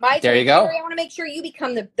 Right? Mike, there you go. I want to make sure you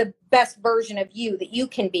become the best version of you that you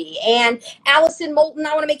can be. And Allison Moulton,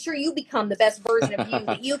 I want to make sure you become the best version of you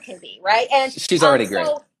that you can be. Right? And she's already great.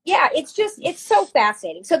 So, yeah, it's so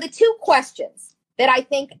fascinating. So the two questions that I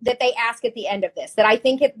think that they ask at the end of this, that I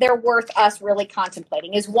think they're worth us really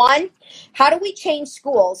contemplating, is one, how do we change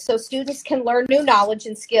schools so students can learn new knowledge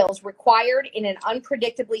and skills required in an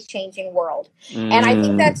unpredictably changing world? And I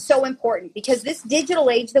think that's so important, because this digital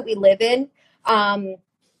age that we live in,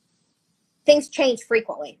 things change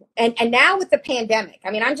frequently. And now with the pandemic,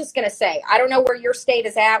 I mean, I'm just going to say, I don't know where your state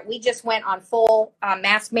is at. We just went on full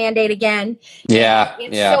mask mandate again. Yeah.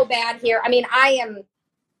 It's so bad here. I mean, I am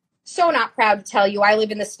so not proud to tell you, I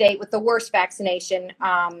live in the state with the worst vaccination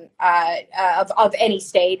of any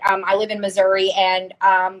state. I live in Missouri, and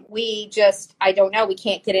I don't know, we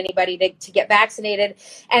can't get anybody to get vaccinated.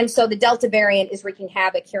 And so the Delta variant is wreaking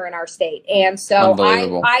havoc here in our state. And so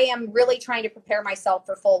I am really trying to prepare myself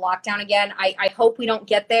for full lockdown again. I hope we don't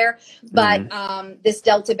get there, but this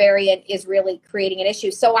Delta variant is really creating an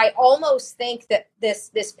issue. So I almost think that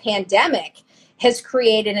this pandemic has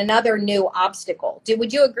created another new obstacle.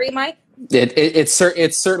 Would you agree, Mike? It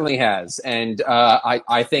certainly has. And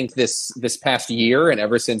I think this past year, and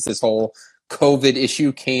ever since this whole COVID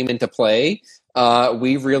issue came into play,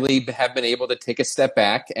 we really have been able to take a step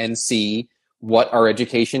back and see what our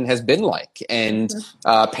education has been like. And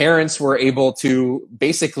parents were able to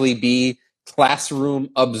basically be classroom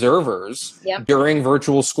observers during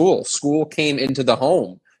virtual school. School came into the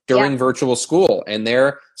home during virtual school, and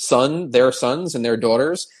their sons and their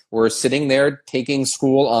daughters were sitting there taking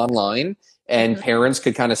school online, and parents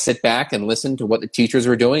could kind of sit back and listen to what the teachers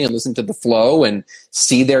were doing and listen to the flow and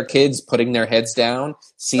see their kids putting their heads down,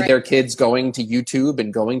 see their kids going to YouTube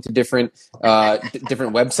and going to different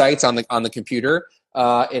websites on the computer.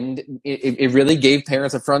 And it really gave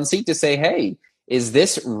parents a front seat to say, hey, is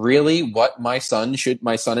this really what my son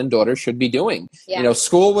and daughter should be doing? Yeah. You know,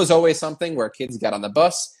 school was always something where kids got on the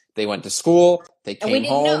bus, they went to school, they came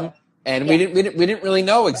home, and we didn't really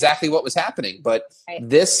know exactly what was happening. But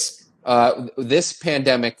this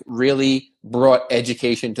pandemic really brought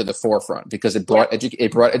education to the forefront, because it brought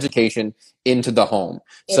education into the home.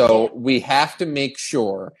 So we have to make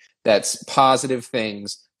sure that positive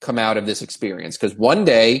things come out of this experience, because one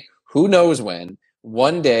day, who knows when,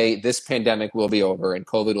 one day this pandemic will be over and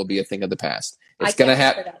COVID will be a thing of the past. It's going to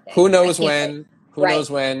happen. Who knows when? Who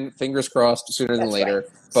knows when? Fingers crossed, sooner than later.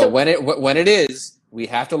 But when it is, we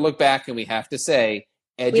have to look back and we have to say,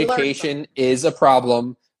 education is a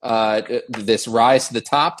problem. This rise to the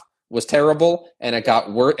top was terrible, and it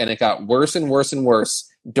got worse and worse and worse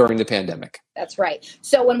during the pandemic. That's right.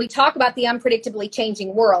 So when we talk about the unpredictably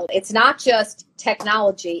changing world, it's not just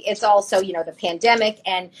technology. It's also, the pandemic.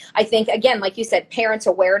 And I think, again, like you said, parents'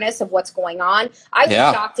 awareness of what's going on. I was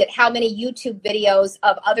shocked at how many YouTube videos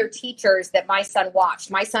of other teachers that my son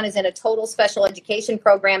watched. My son is in a total special education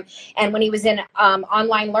program. And when he was in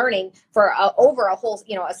online learning for over a whole,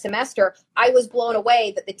 a semester, I was blown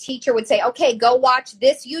away that the teacher would say, okay, go watch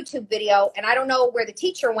this YouTube video. And I don't know where the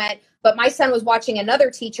teacher went, but my son was watching another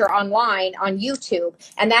teacher online on YouTube,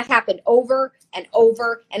 and that happened over and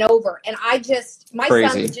over and over. And my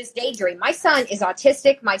son would just daydream. My son is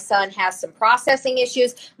autistic. My son has some processing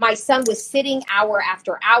issues. My son was sitting hour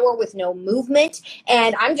after hour with no movement.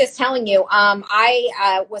 And I'm just telling you,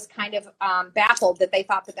 I was kind of baffled that they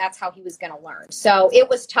thought that that's how he was going to learn. So it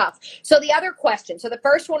was tough. So the other question, so the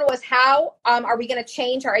first one was, how are we going to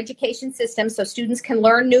change our education system so students can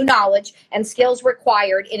learn new knowledge and skills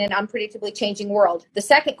required in an unpredictably changing world? The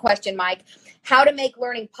second question, Mike, how to make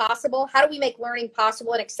learning possible? How do we make learning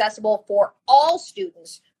possible and accessible for all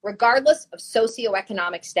students, regardless of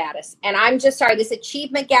socioeconomic status? And I'm just sorry, this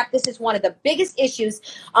achievement gap, this is one of the biggest issues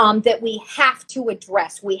that we have to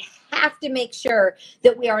address. We have to make sure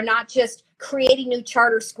that we are not just creating new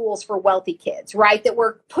charter schools for wealthy kids, right? That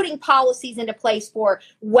we're putting policies into place for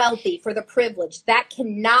wealthy, for the privileged. That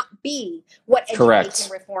cannot be what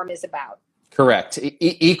education reform is about. Correct.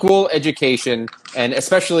 Equal education, and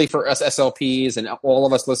especially for us SLPs and all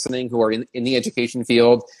of us listening who are in the education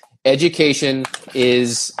field, education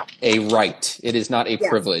is a right. It is not a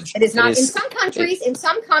privilege. It is not. In some countries, in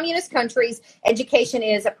some communist countries, education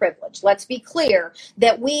is a privilege. Let's be clear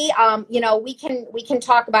that we can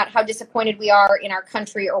talk about how disappointed we are in our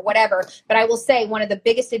country or whatever, but I will say one of the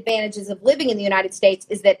biggest advantages of living in the United States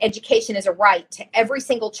is that education is a right to every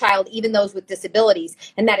single child, even those with disabilities,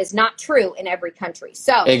 and that is not true in every country.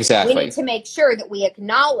 So Exactly. we need to make sure that we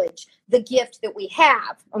acknowledge the gift that we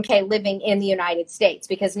have, okay, living in the United States,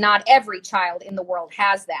 because not every child in the world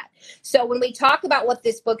has that. So when we talk about what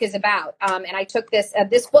this book is about, and I took this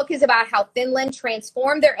book is about how Finland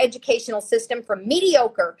transformed their educational system from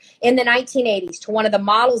mediocre in the 1980s to one of the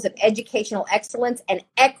models of educational excellence and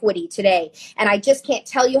equity today. And I just can't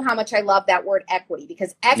tell you how much I love that word equity,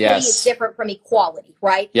 because equity is different from equality,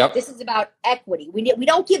 right? Yep. This is about equity. We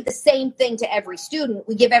don't give the same thing to every student.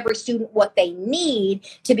 We give every student what they need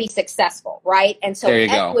to be successful. Right? And so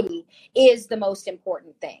equity is the most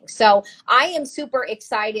important thing. So I am super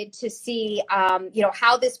excited to see,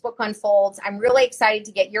 how this book unfolds. I'm really excited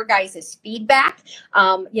to get your guys' feedback,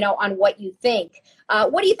 on what you think.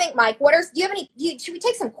 What do you think, Mike? Should we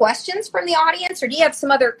take some questions from the audience, or do you have some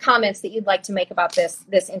other comments that you'd like to make about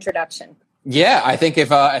this introduction? Yeah, I think if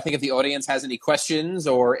the audience has any questions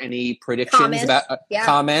or any predictions about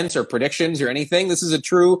comments or predictions or anything, this is a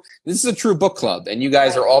true book club, and you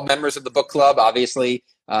guys are all members of the book club. Obviously,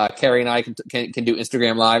 Carrie and I can do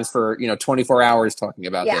Instagram lives for 24 hours talking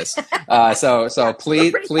about this. So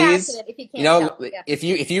please,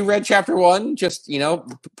 if you read chapter 1, just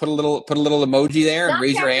put a little emoji there and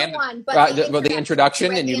raise your hand. The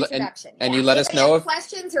introduction, and you let us know if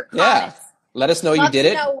questions or comments. Yeah. Let us know you did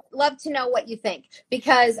it. Love to know what you think.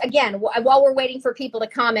 Because, again, while we're waiting for people to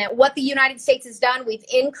comment, what the United States has done, we've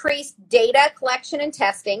increased data collection and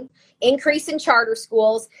testing, increase in charter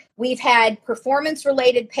schools. We've had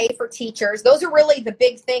performance-related pay for teachers. Those are really the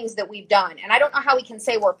big things that we've done. And I don't know how we can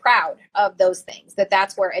say we're proud of those things,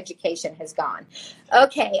 that's where education has gone.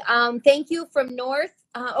 Okay. Thank you from North.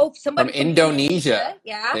 Somebody from Indonesia.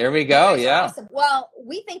 Yeah. There we go. Yeah. Awesome. Well,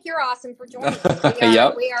 we think you're awesome for joining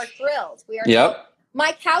us. We are thrilled. Thrilled.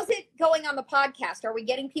 Mike, how's it going on the podcast? Are we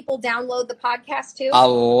getting people download the podcast too? A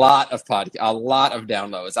lot of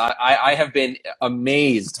downloads. I have been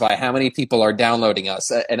amazed by how many people are downloading us,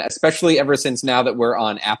 and especially ever since now that we're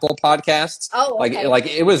on Apple Podcasts. Oh, okay. Like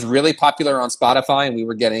it was really popular on Spotify, and we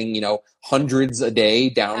were getting hundreds a day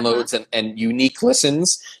downloads and unique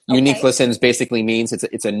listens. Okay. Unique listens basically means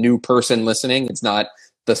it's a new person listening. It's not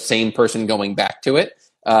the same person going back to it.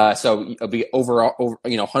 So it'll be over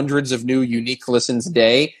hundreds of new unique listens a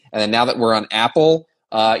day. And then now that we're on Apple,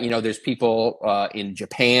 there's people in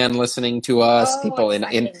Japan listening to us, people in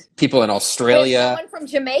Australia. There's someone from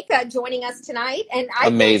Jamaica joining us tonight, and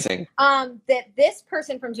amazing. That this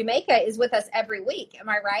person from Jamaica is with us every week. Am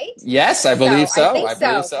I right? Yes, I believe so. I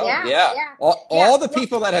believe so. Yeah. All the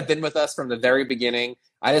people that have been with us from the very beginning.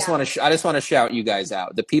 I just want to shout you guys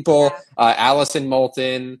out. The people, Allison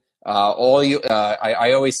Moulton. All you,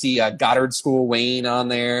 I always see Goddard School Wayne on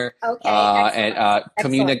there. Okay, and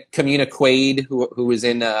Communa Quaid, who is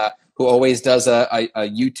in, who always does a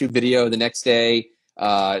YouTube video the next day.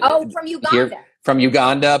 From Uganda. From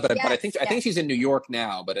Uganda, but I think she's in New York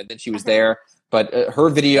now. But then she was there. But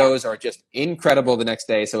her videos are just incredible the next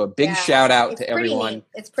day. So a big shout out to everyone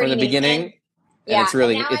from the beginning. And it's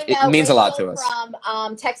really, it means a lot to us.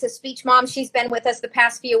 From Texas Speech Mom, she's been with us the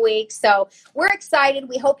past few weeks. So we're excited.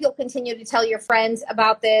 We hope you'll continue to tell your friends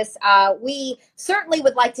about this. We certainly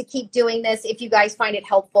would like to keep doing this if you guys find it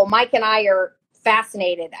helpful. Mike and I are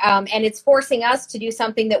fascinated. And it's forcing us to do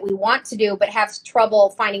something that we want to do, but have trouble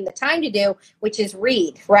finding the time to do, which is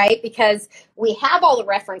read, right? Because we have all the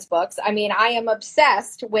reference books. I mean, I am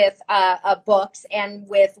obsessed with books and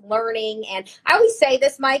with learning. And I always say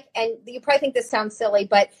this, Mike, and you probably think this sounds silly,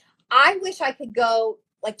 but I wish I could go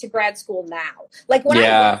to grad school now. Like when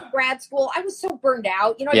I went to grad school, I was so burned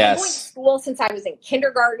out. I've been going to school since I was in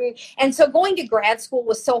kindergarten. And so going to grad school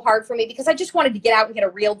was so hard for me because I just wanted to get out and get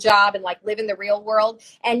a real job and live in the real world.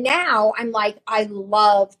 And now I'm I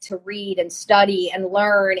love to read and study and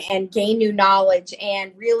learn and gain new knowledge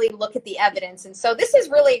and really look at the evidence. And so this is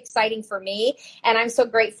really exciting for me. And I'm so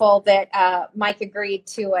grateful that Mike agreed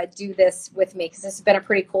to do this with me because this has been a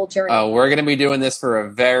pretty cool journey. We're going to be doing this for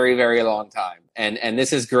a very, very long time. And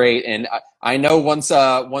this is great. And I know once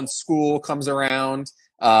school comes around,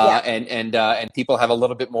 and people have a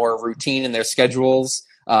little bit more routine in their schedules,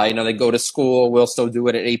 they go to school, we'll still do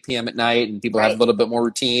it at 8 p.m. at night, and people have a little bit more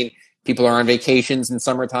routine. People are on vacations in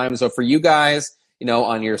summertime. So for you guys,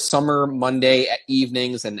 on your summer Monday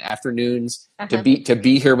evenings and afternoons Uh-huh. to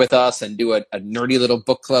be here with us and do a nerdy little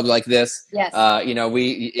book club like this. Yes. But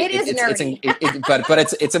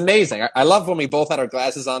it's amazing. I love when we both had our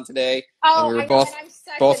glasses on today and we were I know, and I'm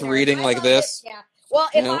such a nerd. reading I like love this. it. Yeah. Well,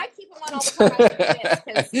 if I keep them on all the time, I would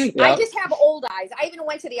do this because I just have old eyes. I even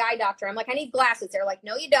went to the eye doctor. I'm like, I need glasses. They're like,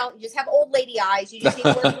 no, you don't. You just have old lady eyes. You just need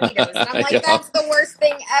to wear readers. And I'm like, that's the worst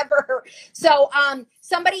thing ever. So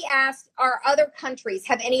somebody asked,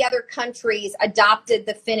 have any other countries adopted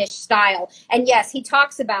the Finnish style? And yes, he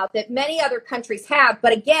talks about that many other countries have.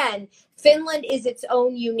 But again, Finland is its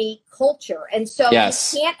own unique culture. And so you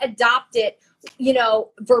can't adopt it,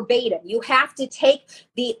 verbatim. You have to take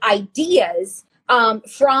the ideas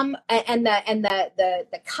from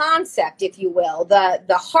the concept, if you will,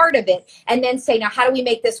 the heart of it, and then say, now, how do we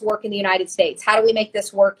make this work in the United States? How do we make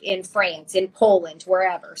this work in France, in Poland,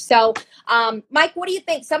 wherever? So, Mike, what do you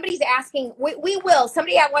think? Somebody's asking. We will.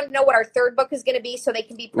 Somebody, I want to know what our third book is going to be, so they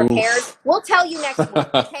can be prepared. Oof. We'll tell you next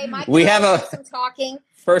week. Okay, Mike. We have some talking.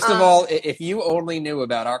 First of all, if you only knew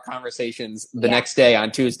about our conversations the next day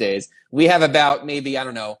on Tuesdays, we have about maybe, I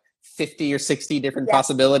don't know, 50 or 60 different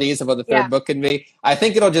possibilities of what the third book can be. I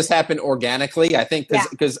think it'll just happen organically. I think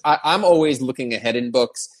because I'm always looking ahead in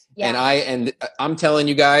books. Yeah. And I'm telling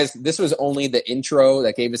you guys, this was only the intro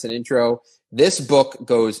that gave us an intro. This book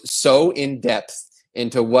goes so in depth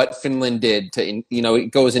into what Finland did to,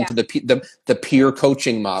 it goes into the peer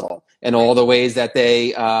coaching model and all the ways that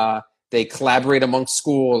they collaborate amongst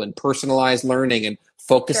school and personalized learning and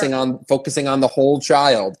focusing on the whole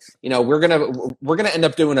child. We're gonna end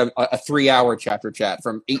up doing a 3-hour chapter chat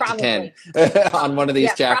from 8 to 10 on one of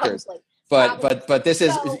these chapters. Probably. But this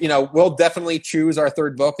is we'll definitely choose our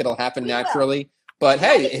third book. It'll happen naturally. But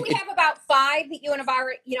hey, we have about 5 that you and I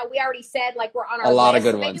we already said like we're on our list. A lot of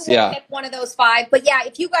good Maybe ones. We'll pick one of those 5. But yeah,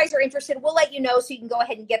 if you guys are interested, we'll let you know so you can go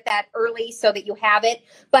ahead and get that early so that you have it.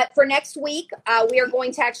 But for next week, we are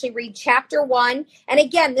going to actually read chapter 1. And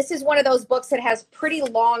again, this is one of those books that has pretty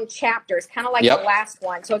long chapters, kind of like the last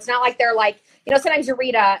one. So it's not like they're like, sometimes you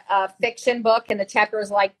read a fiction book and the chapter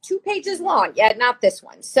is like 2 pages long. Yeah, not this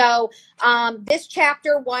one. So this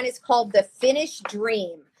chapter 1 is called The Finnish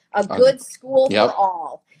Dream. A Good School for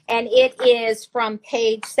All. And it is from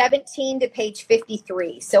page 17 to page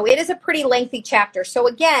 53. So it is a pretty lengthy chapter. So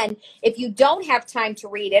again, if you don't have time to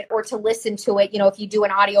read it or to listen to it, if you do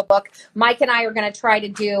an audiobook, Mike and I are going to try to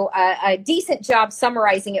do a decent job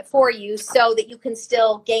summarizing it for you so that you can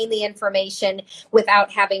still gain the information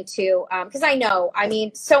without having to, because I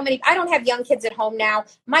don't have young kids at home now.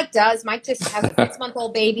 Mike does. Mike just has a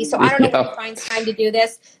 6-month-old baby. So I don't know when he finds time to do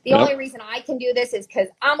this. The only reason I can do this is because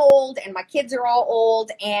I'm old and my kids are all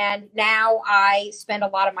old. And now I spend a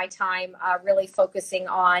lot of my time really focusing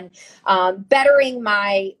on bettering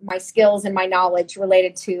my skills and my knowledge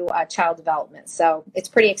related to child development. So it's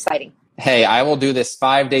pretty exciting. Hey, I will do this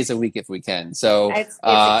 5 days a week if we can. So, it's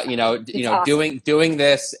awesome. doing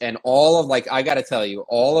this and all of I got to tell you,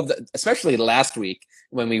 all of especially last week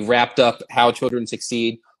when we wrapped up How Children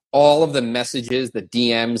Succeed, all of the messages, the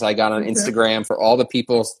DMs I got on Instagram for all the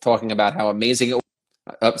people talking about how amazing it was.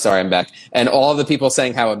 Oh, sorry, I'm back. And all of the people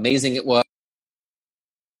saying how amazing it was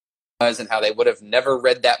and how they would have never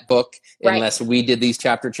read that book unless we did these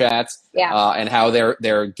chapter chats. Yeah. And how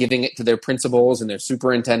they're giving it to their principals and their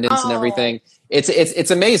superintendents and everything.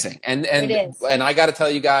 It's amazing. And I got to tell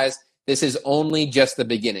you guys, this is only just the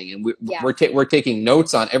beginning, and we're taking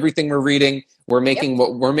notes on everything we're reading. We're making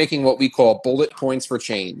what we call bullet points for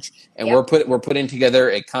change, and we're putting together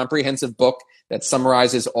a comprehensive book that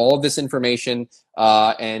summarizes all of this information,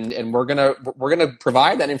 and we're gonna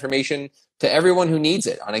provide that information to everyone who needs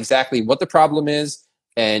it on exactly what the problem is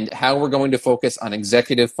and how we're going to focus on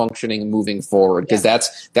executive functioning moving forward, because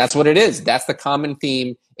that's what it is. That's the common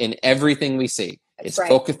theme in everything we see. It's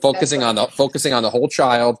focusing on the whole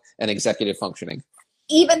child and executive functioning.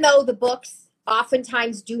 Even though the books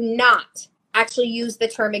oftentimes do not actually use the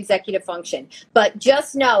term executive function, but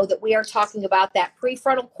just know that we are talking about that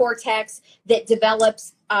prefrontal cortex that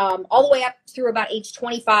develops all the way up through about age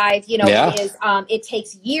 25. It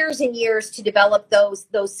takes years and years to develop those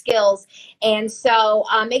skills. And so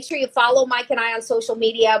make sure you follow Mike and I on social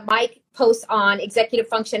media. Mike posts on executive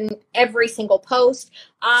function every single post.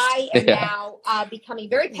 I am now becoming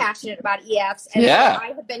very passionate about EFs, and so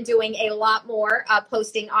I have been doing a lot more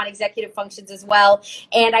posting on executive functions as well.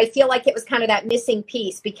 And I feel like it was kind of that missing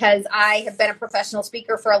piece, because I have been a professional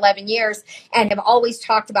speaker for 11 years and have always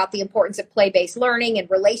talked about the importance of play-based learning and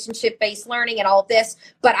relationship-based learning and all of this,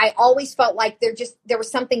 but I always felt like there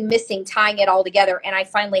was something missing tying it all together, and I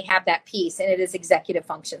finally have that piece, and it is executive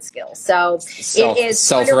function skills. So it is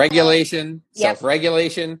self-regulation. motivation, Yep.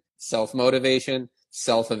 self-regulation, self-motivation,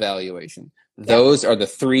 self-evaluation. Those are the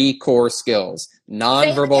 3 core skills.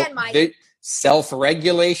 Nonverbal, Say it again, Mike.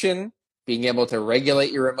 self-regulation, being able to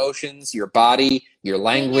regulate your emotions, your body, your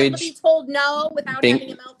language. Being able to be told no without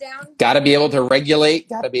having a meltdown. Got to be able to regulate,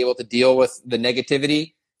 got to be able to deal with the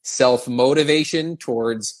negativity. Self-motivation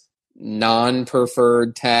towards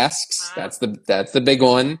non-preferred tasks. Wow. That's the big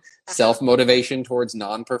one. Self-motivation towards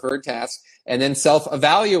non-preferred tasks. And then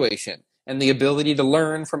self-evaluation and the ability to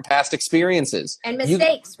learn from past experiences. And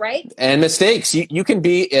mistakes, right? And mistakes. You can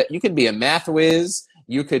be a math whiz.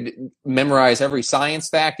 You could memorize every science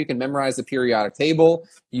fact. You can memorize the periodic table.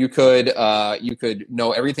 You could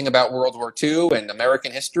know everything about World War II and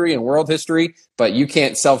American history and world history, but you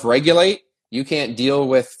can't self-regulate. You can't deal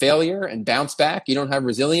with failure and bounce back. You don't have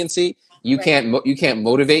resiliency. You can't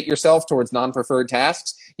motivate yourself towards non-preferred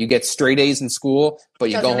tasks. You get straight A's in school, but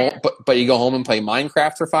you go home, but you go home and play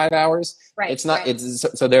Minecraft for 5 hours. Right. It's not. It's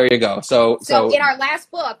so there you go. So in our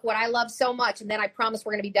last book, what I love so much, and then I promise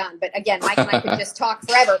we're going to be done. But again, Mike and I could just talk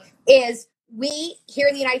forever. Is we here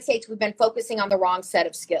in the United States, we've been focusing on the wrong set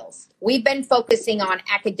of skills. We've been focusing on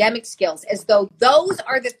academic skills as though those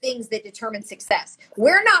are the things that determine success.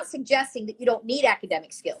 We're not suggesting that you don't need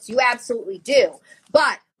academic skills. You absolutely do.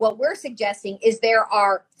 But what we're suggesting is there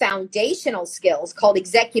are foundational skills called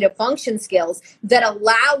executive function skills that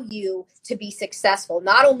allow you to be successful,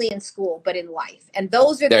 not only in school, but in life. And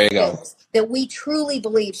those are the skills that we truly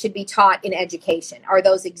believe should be taught in education, are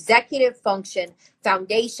those executive function,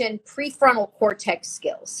 foundation, prefrontal cortex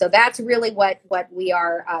skills. So that's really what we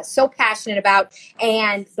are so passionate about.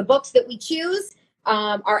 And the books that we choose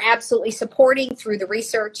are absolutely supporting through the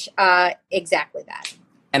research exactly that.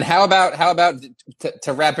 And how about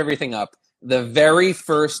to wrap everything up, the very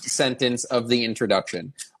first sentence of the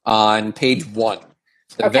introduction on page 1,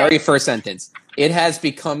 the very first sentence, it has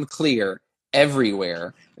become clear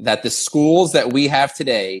everywhere that the schools that we have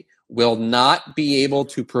today will not be able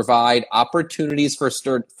to provide opportunities for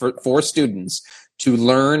students to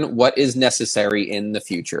learn what is necessary in the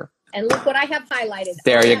future. And look what I have highlighted.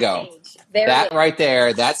 There you go. That right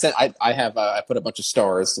there. That's it. I put a bunch of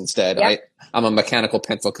stars instead. Yep. I'm a mechanical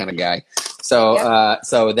pencil kind of guy. So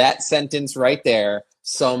so that sentence right there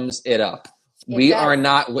sums it up. We are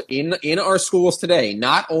not in our schools today.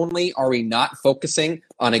 Not only are we not focusing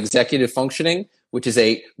on executive functioning, which is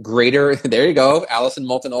a greater, there you go. Allison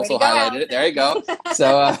Moulton also highlighted it. There you go.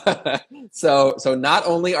 So not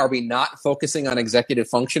only are we not focusing on executive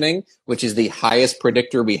functioning, which is the highest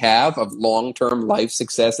predictor we have of long-term life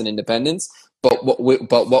success and independence, but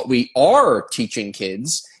what we are teaching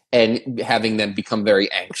kids and having them become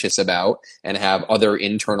very anxious about and have other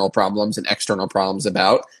internal problems and external problems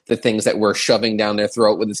about the things that we're shoving down their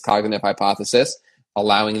throat with this cognitive hypothesis,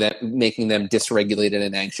 making them dysregulated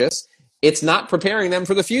and anxious. It's not preparing them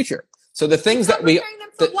for the future. So the things that life.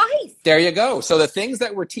 There you go. So the things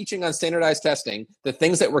that we're teaching on standardized testing, the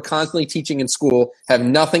things that we're constantly teaching in school have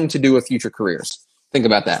nothing to do with future careers. Think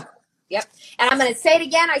about that. Yep. And I'm going to say it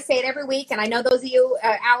again. I say it every week. And I know those of you,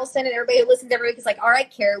 Allison and everybody who listens every week is like, all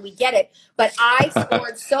right, Carrie, we get it. But I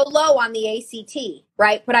scored so low on the ACT,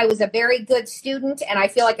 right? But I was a very good student and I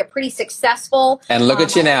feel like a pretty successful. And look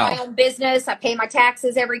at you now. I have my own business. I pay my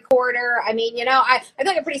taxes every quarter. I mean, I feel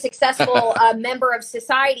like a pretty successful member of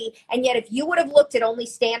society. And yet if you would have looked at only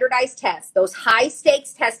standardized tests, those high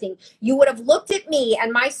stakes testing, you would have looked at me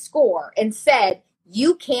and my score and said,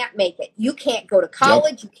 you can't make it. You can't go to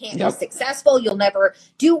college. Yep. You can't be successful. You'll never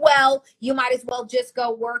do well. You might as well just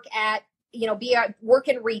go work at, work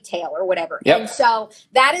in retail or whatever. Yep. And so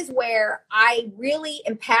that is where I really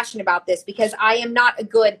am passionate about this because I am not a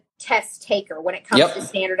good test taker when it comes to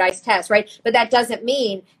standardized tests, right? But that doesn't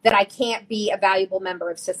mean that I can't be a valuable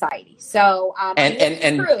member of society. So,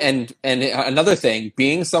 and another thing,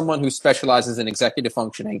 being someone who specializes in executive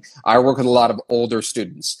functioning, I work with a lot of older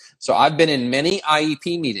students. So I've been in many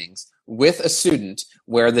IEP meetings with a student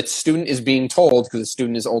where the student is being told, because the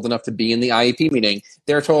student is old enough to be in the IEP meeting,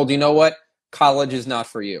 they're told, you know what? College is not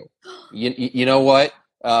for you. You know what?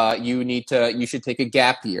 You should take a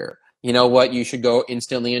gap year. You know what? You should go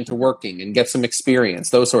instantly into working and get some experience,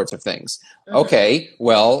 those sorts of things. Mm-hmm. Okay,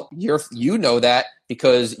 well, you know that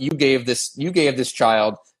because you gave this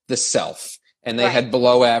child the self, and they had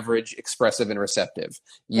below average expressive and receptive.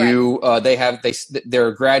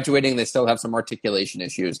 They're graduating, they still have some articulation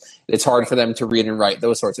issues. It's hard for them to read and write,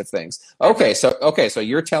 those sorts of things. Okay, so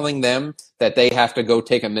you're telling them that they have to go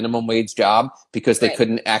take a minimum wage job because they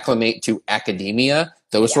couldn't acclimate to academia,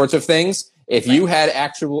 those sorts of things. If you had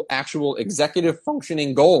actual executive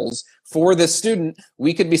functioning goals for this student,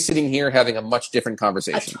 we could be sitting here having a much different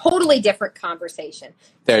conversation. A totally different conversation.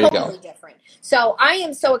 There you totally go. Different. So I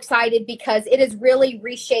am so excited because it has really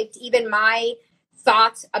reshaped even my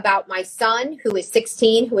thoughts about my son, who is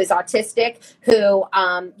 16, who is autistic, who,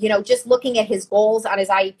 just looking at his goals on his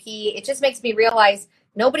IEP, it just makes me realize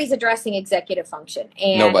nobody's addressing executive function.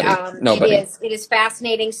 And Nobody. It is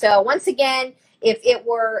fascinating. So once again,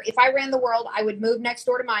 if I ran the world, I would move next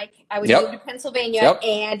door to Mike. I would move to Pennsylvania,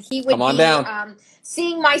 and he would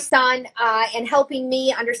seeing my son and helping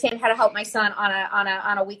me understand how to help my son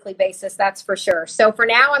on a weekly basis. That's for sure. So for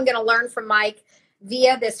now, I'm going to learn from Mike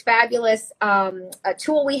via this fabulous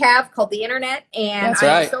tool we have called the internet. And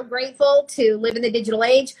I'm so grateful to live in the digital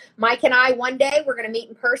age. Mike and I, one day, we're going to meet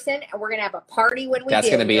in person, and we're going to have a party when we do. That's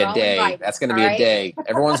going to be a day. Invited. That's going to be a day.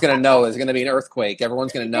 Everyone's going to know. There's going to be an earthquake.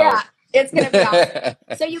 Everyone's going to know. Yeah. It's going to be awesome.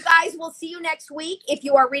 So you guys, we'll see you next week. If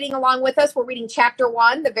you are reading along with us, we're reading chapter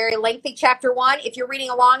 1, the very lengthy chapter 1. If you're reading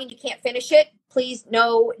along and you can't finish it, please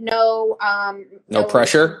no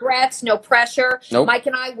pressure. Regrets, no pressure. Nope. Mike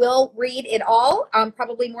and I will read it all,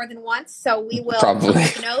 probably more than once. So we will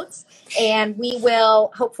take notes, and we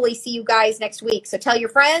will hopefully see you guys next week. So tell your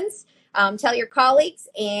friends. Tell your colleagues,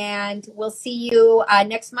 and we'll see you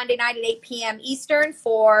next Monday night at 8 p.m. Eastern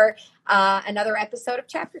for another episode of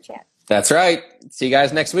Chapter Chat. That's right. See you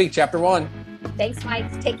guys next week, Chapter 1. Thanks,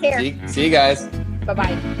 Mike. Take care. See you guys.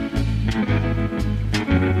 Bye-bye.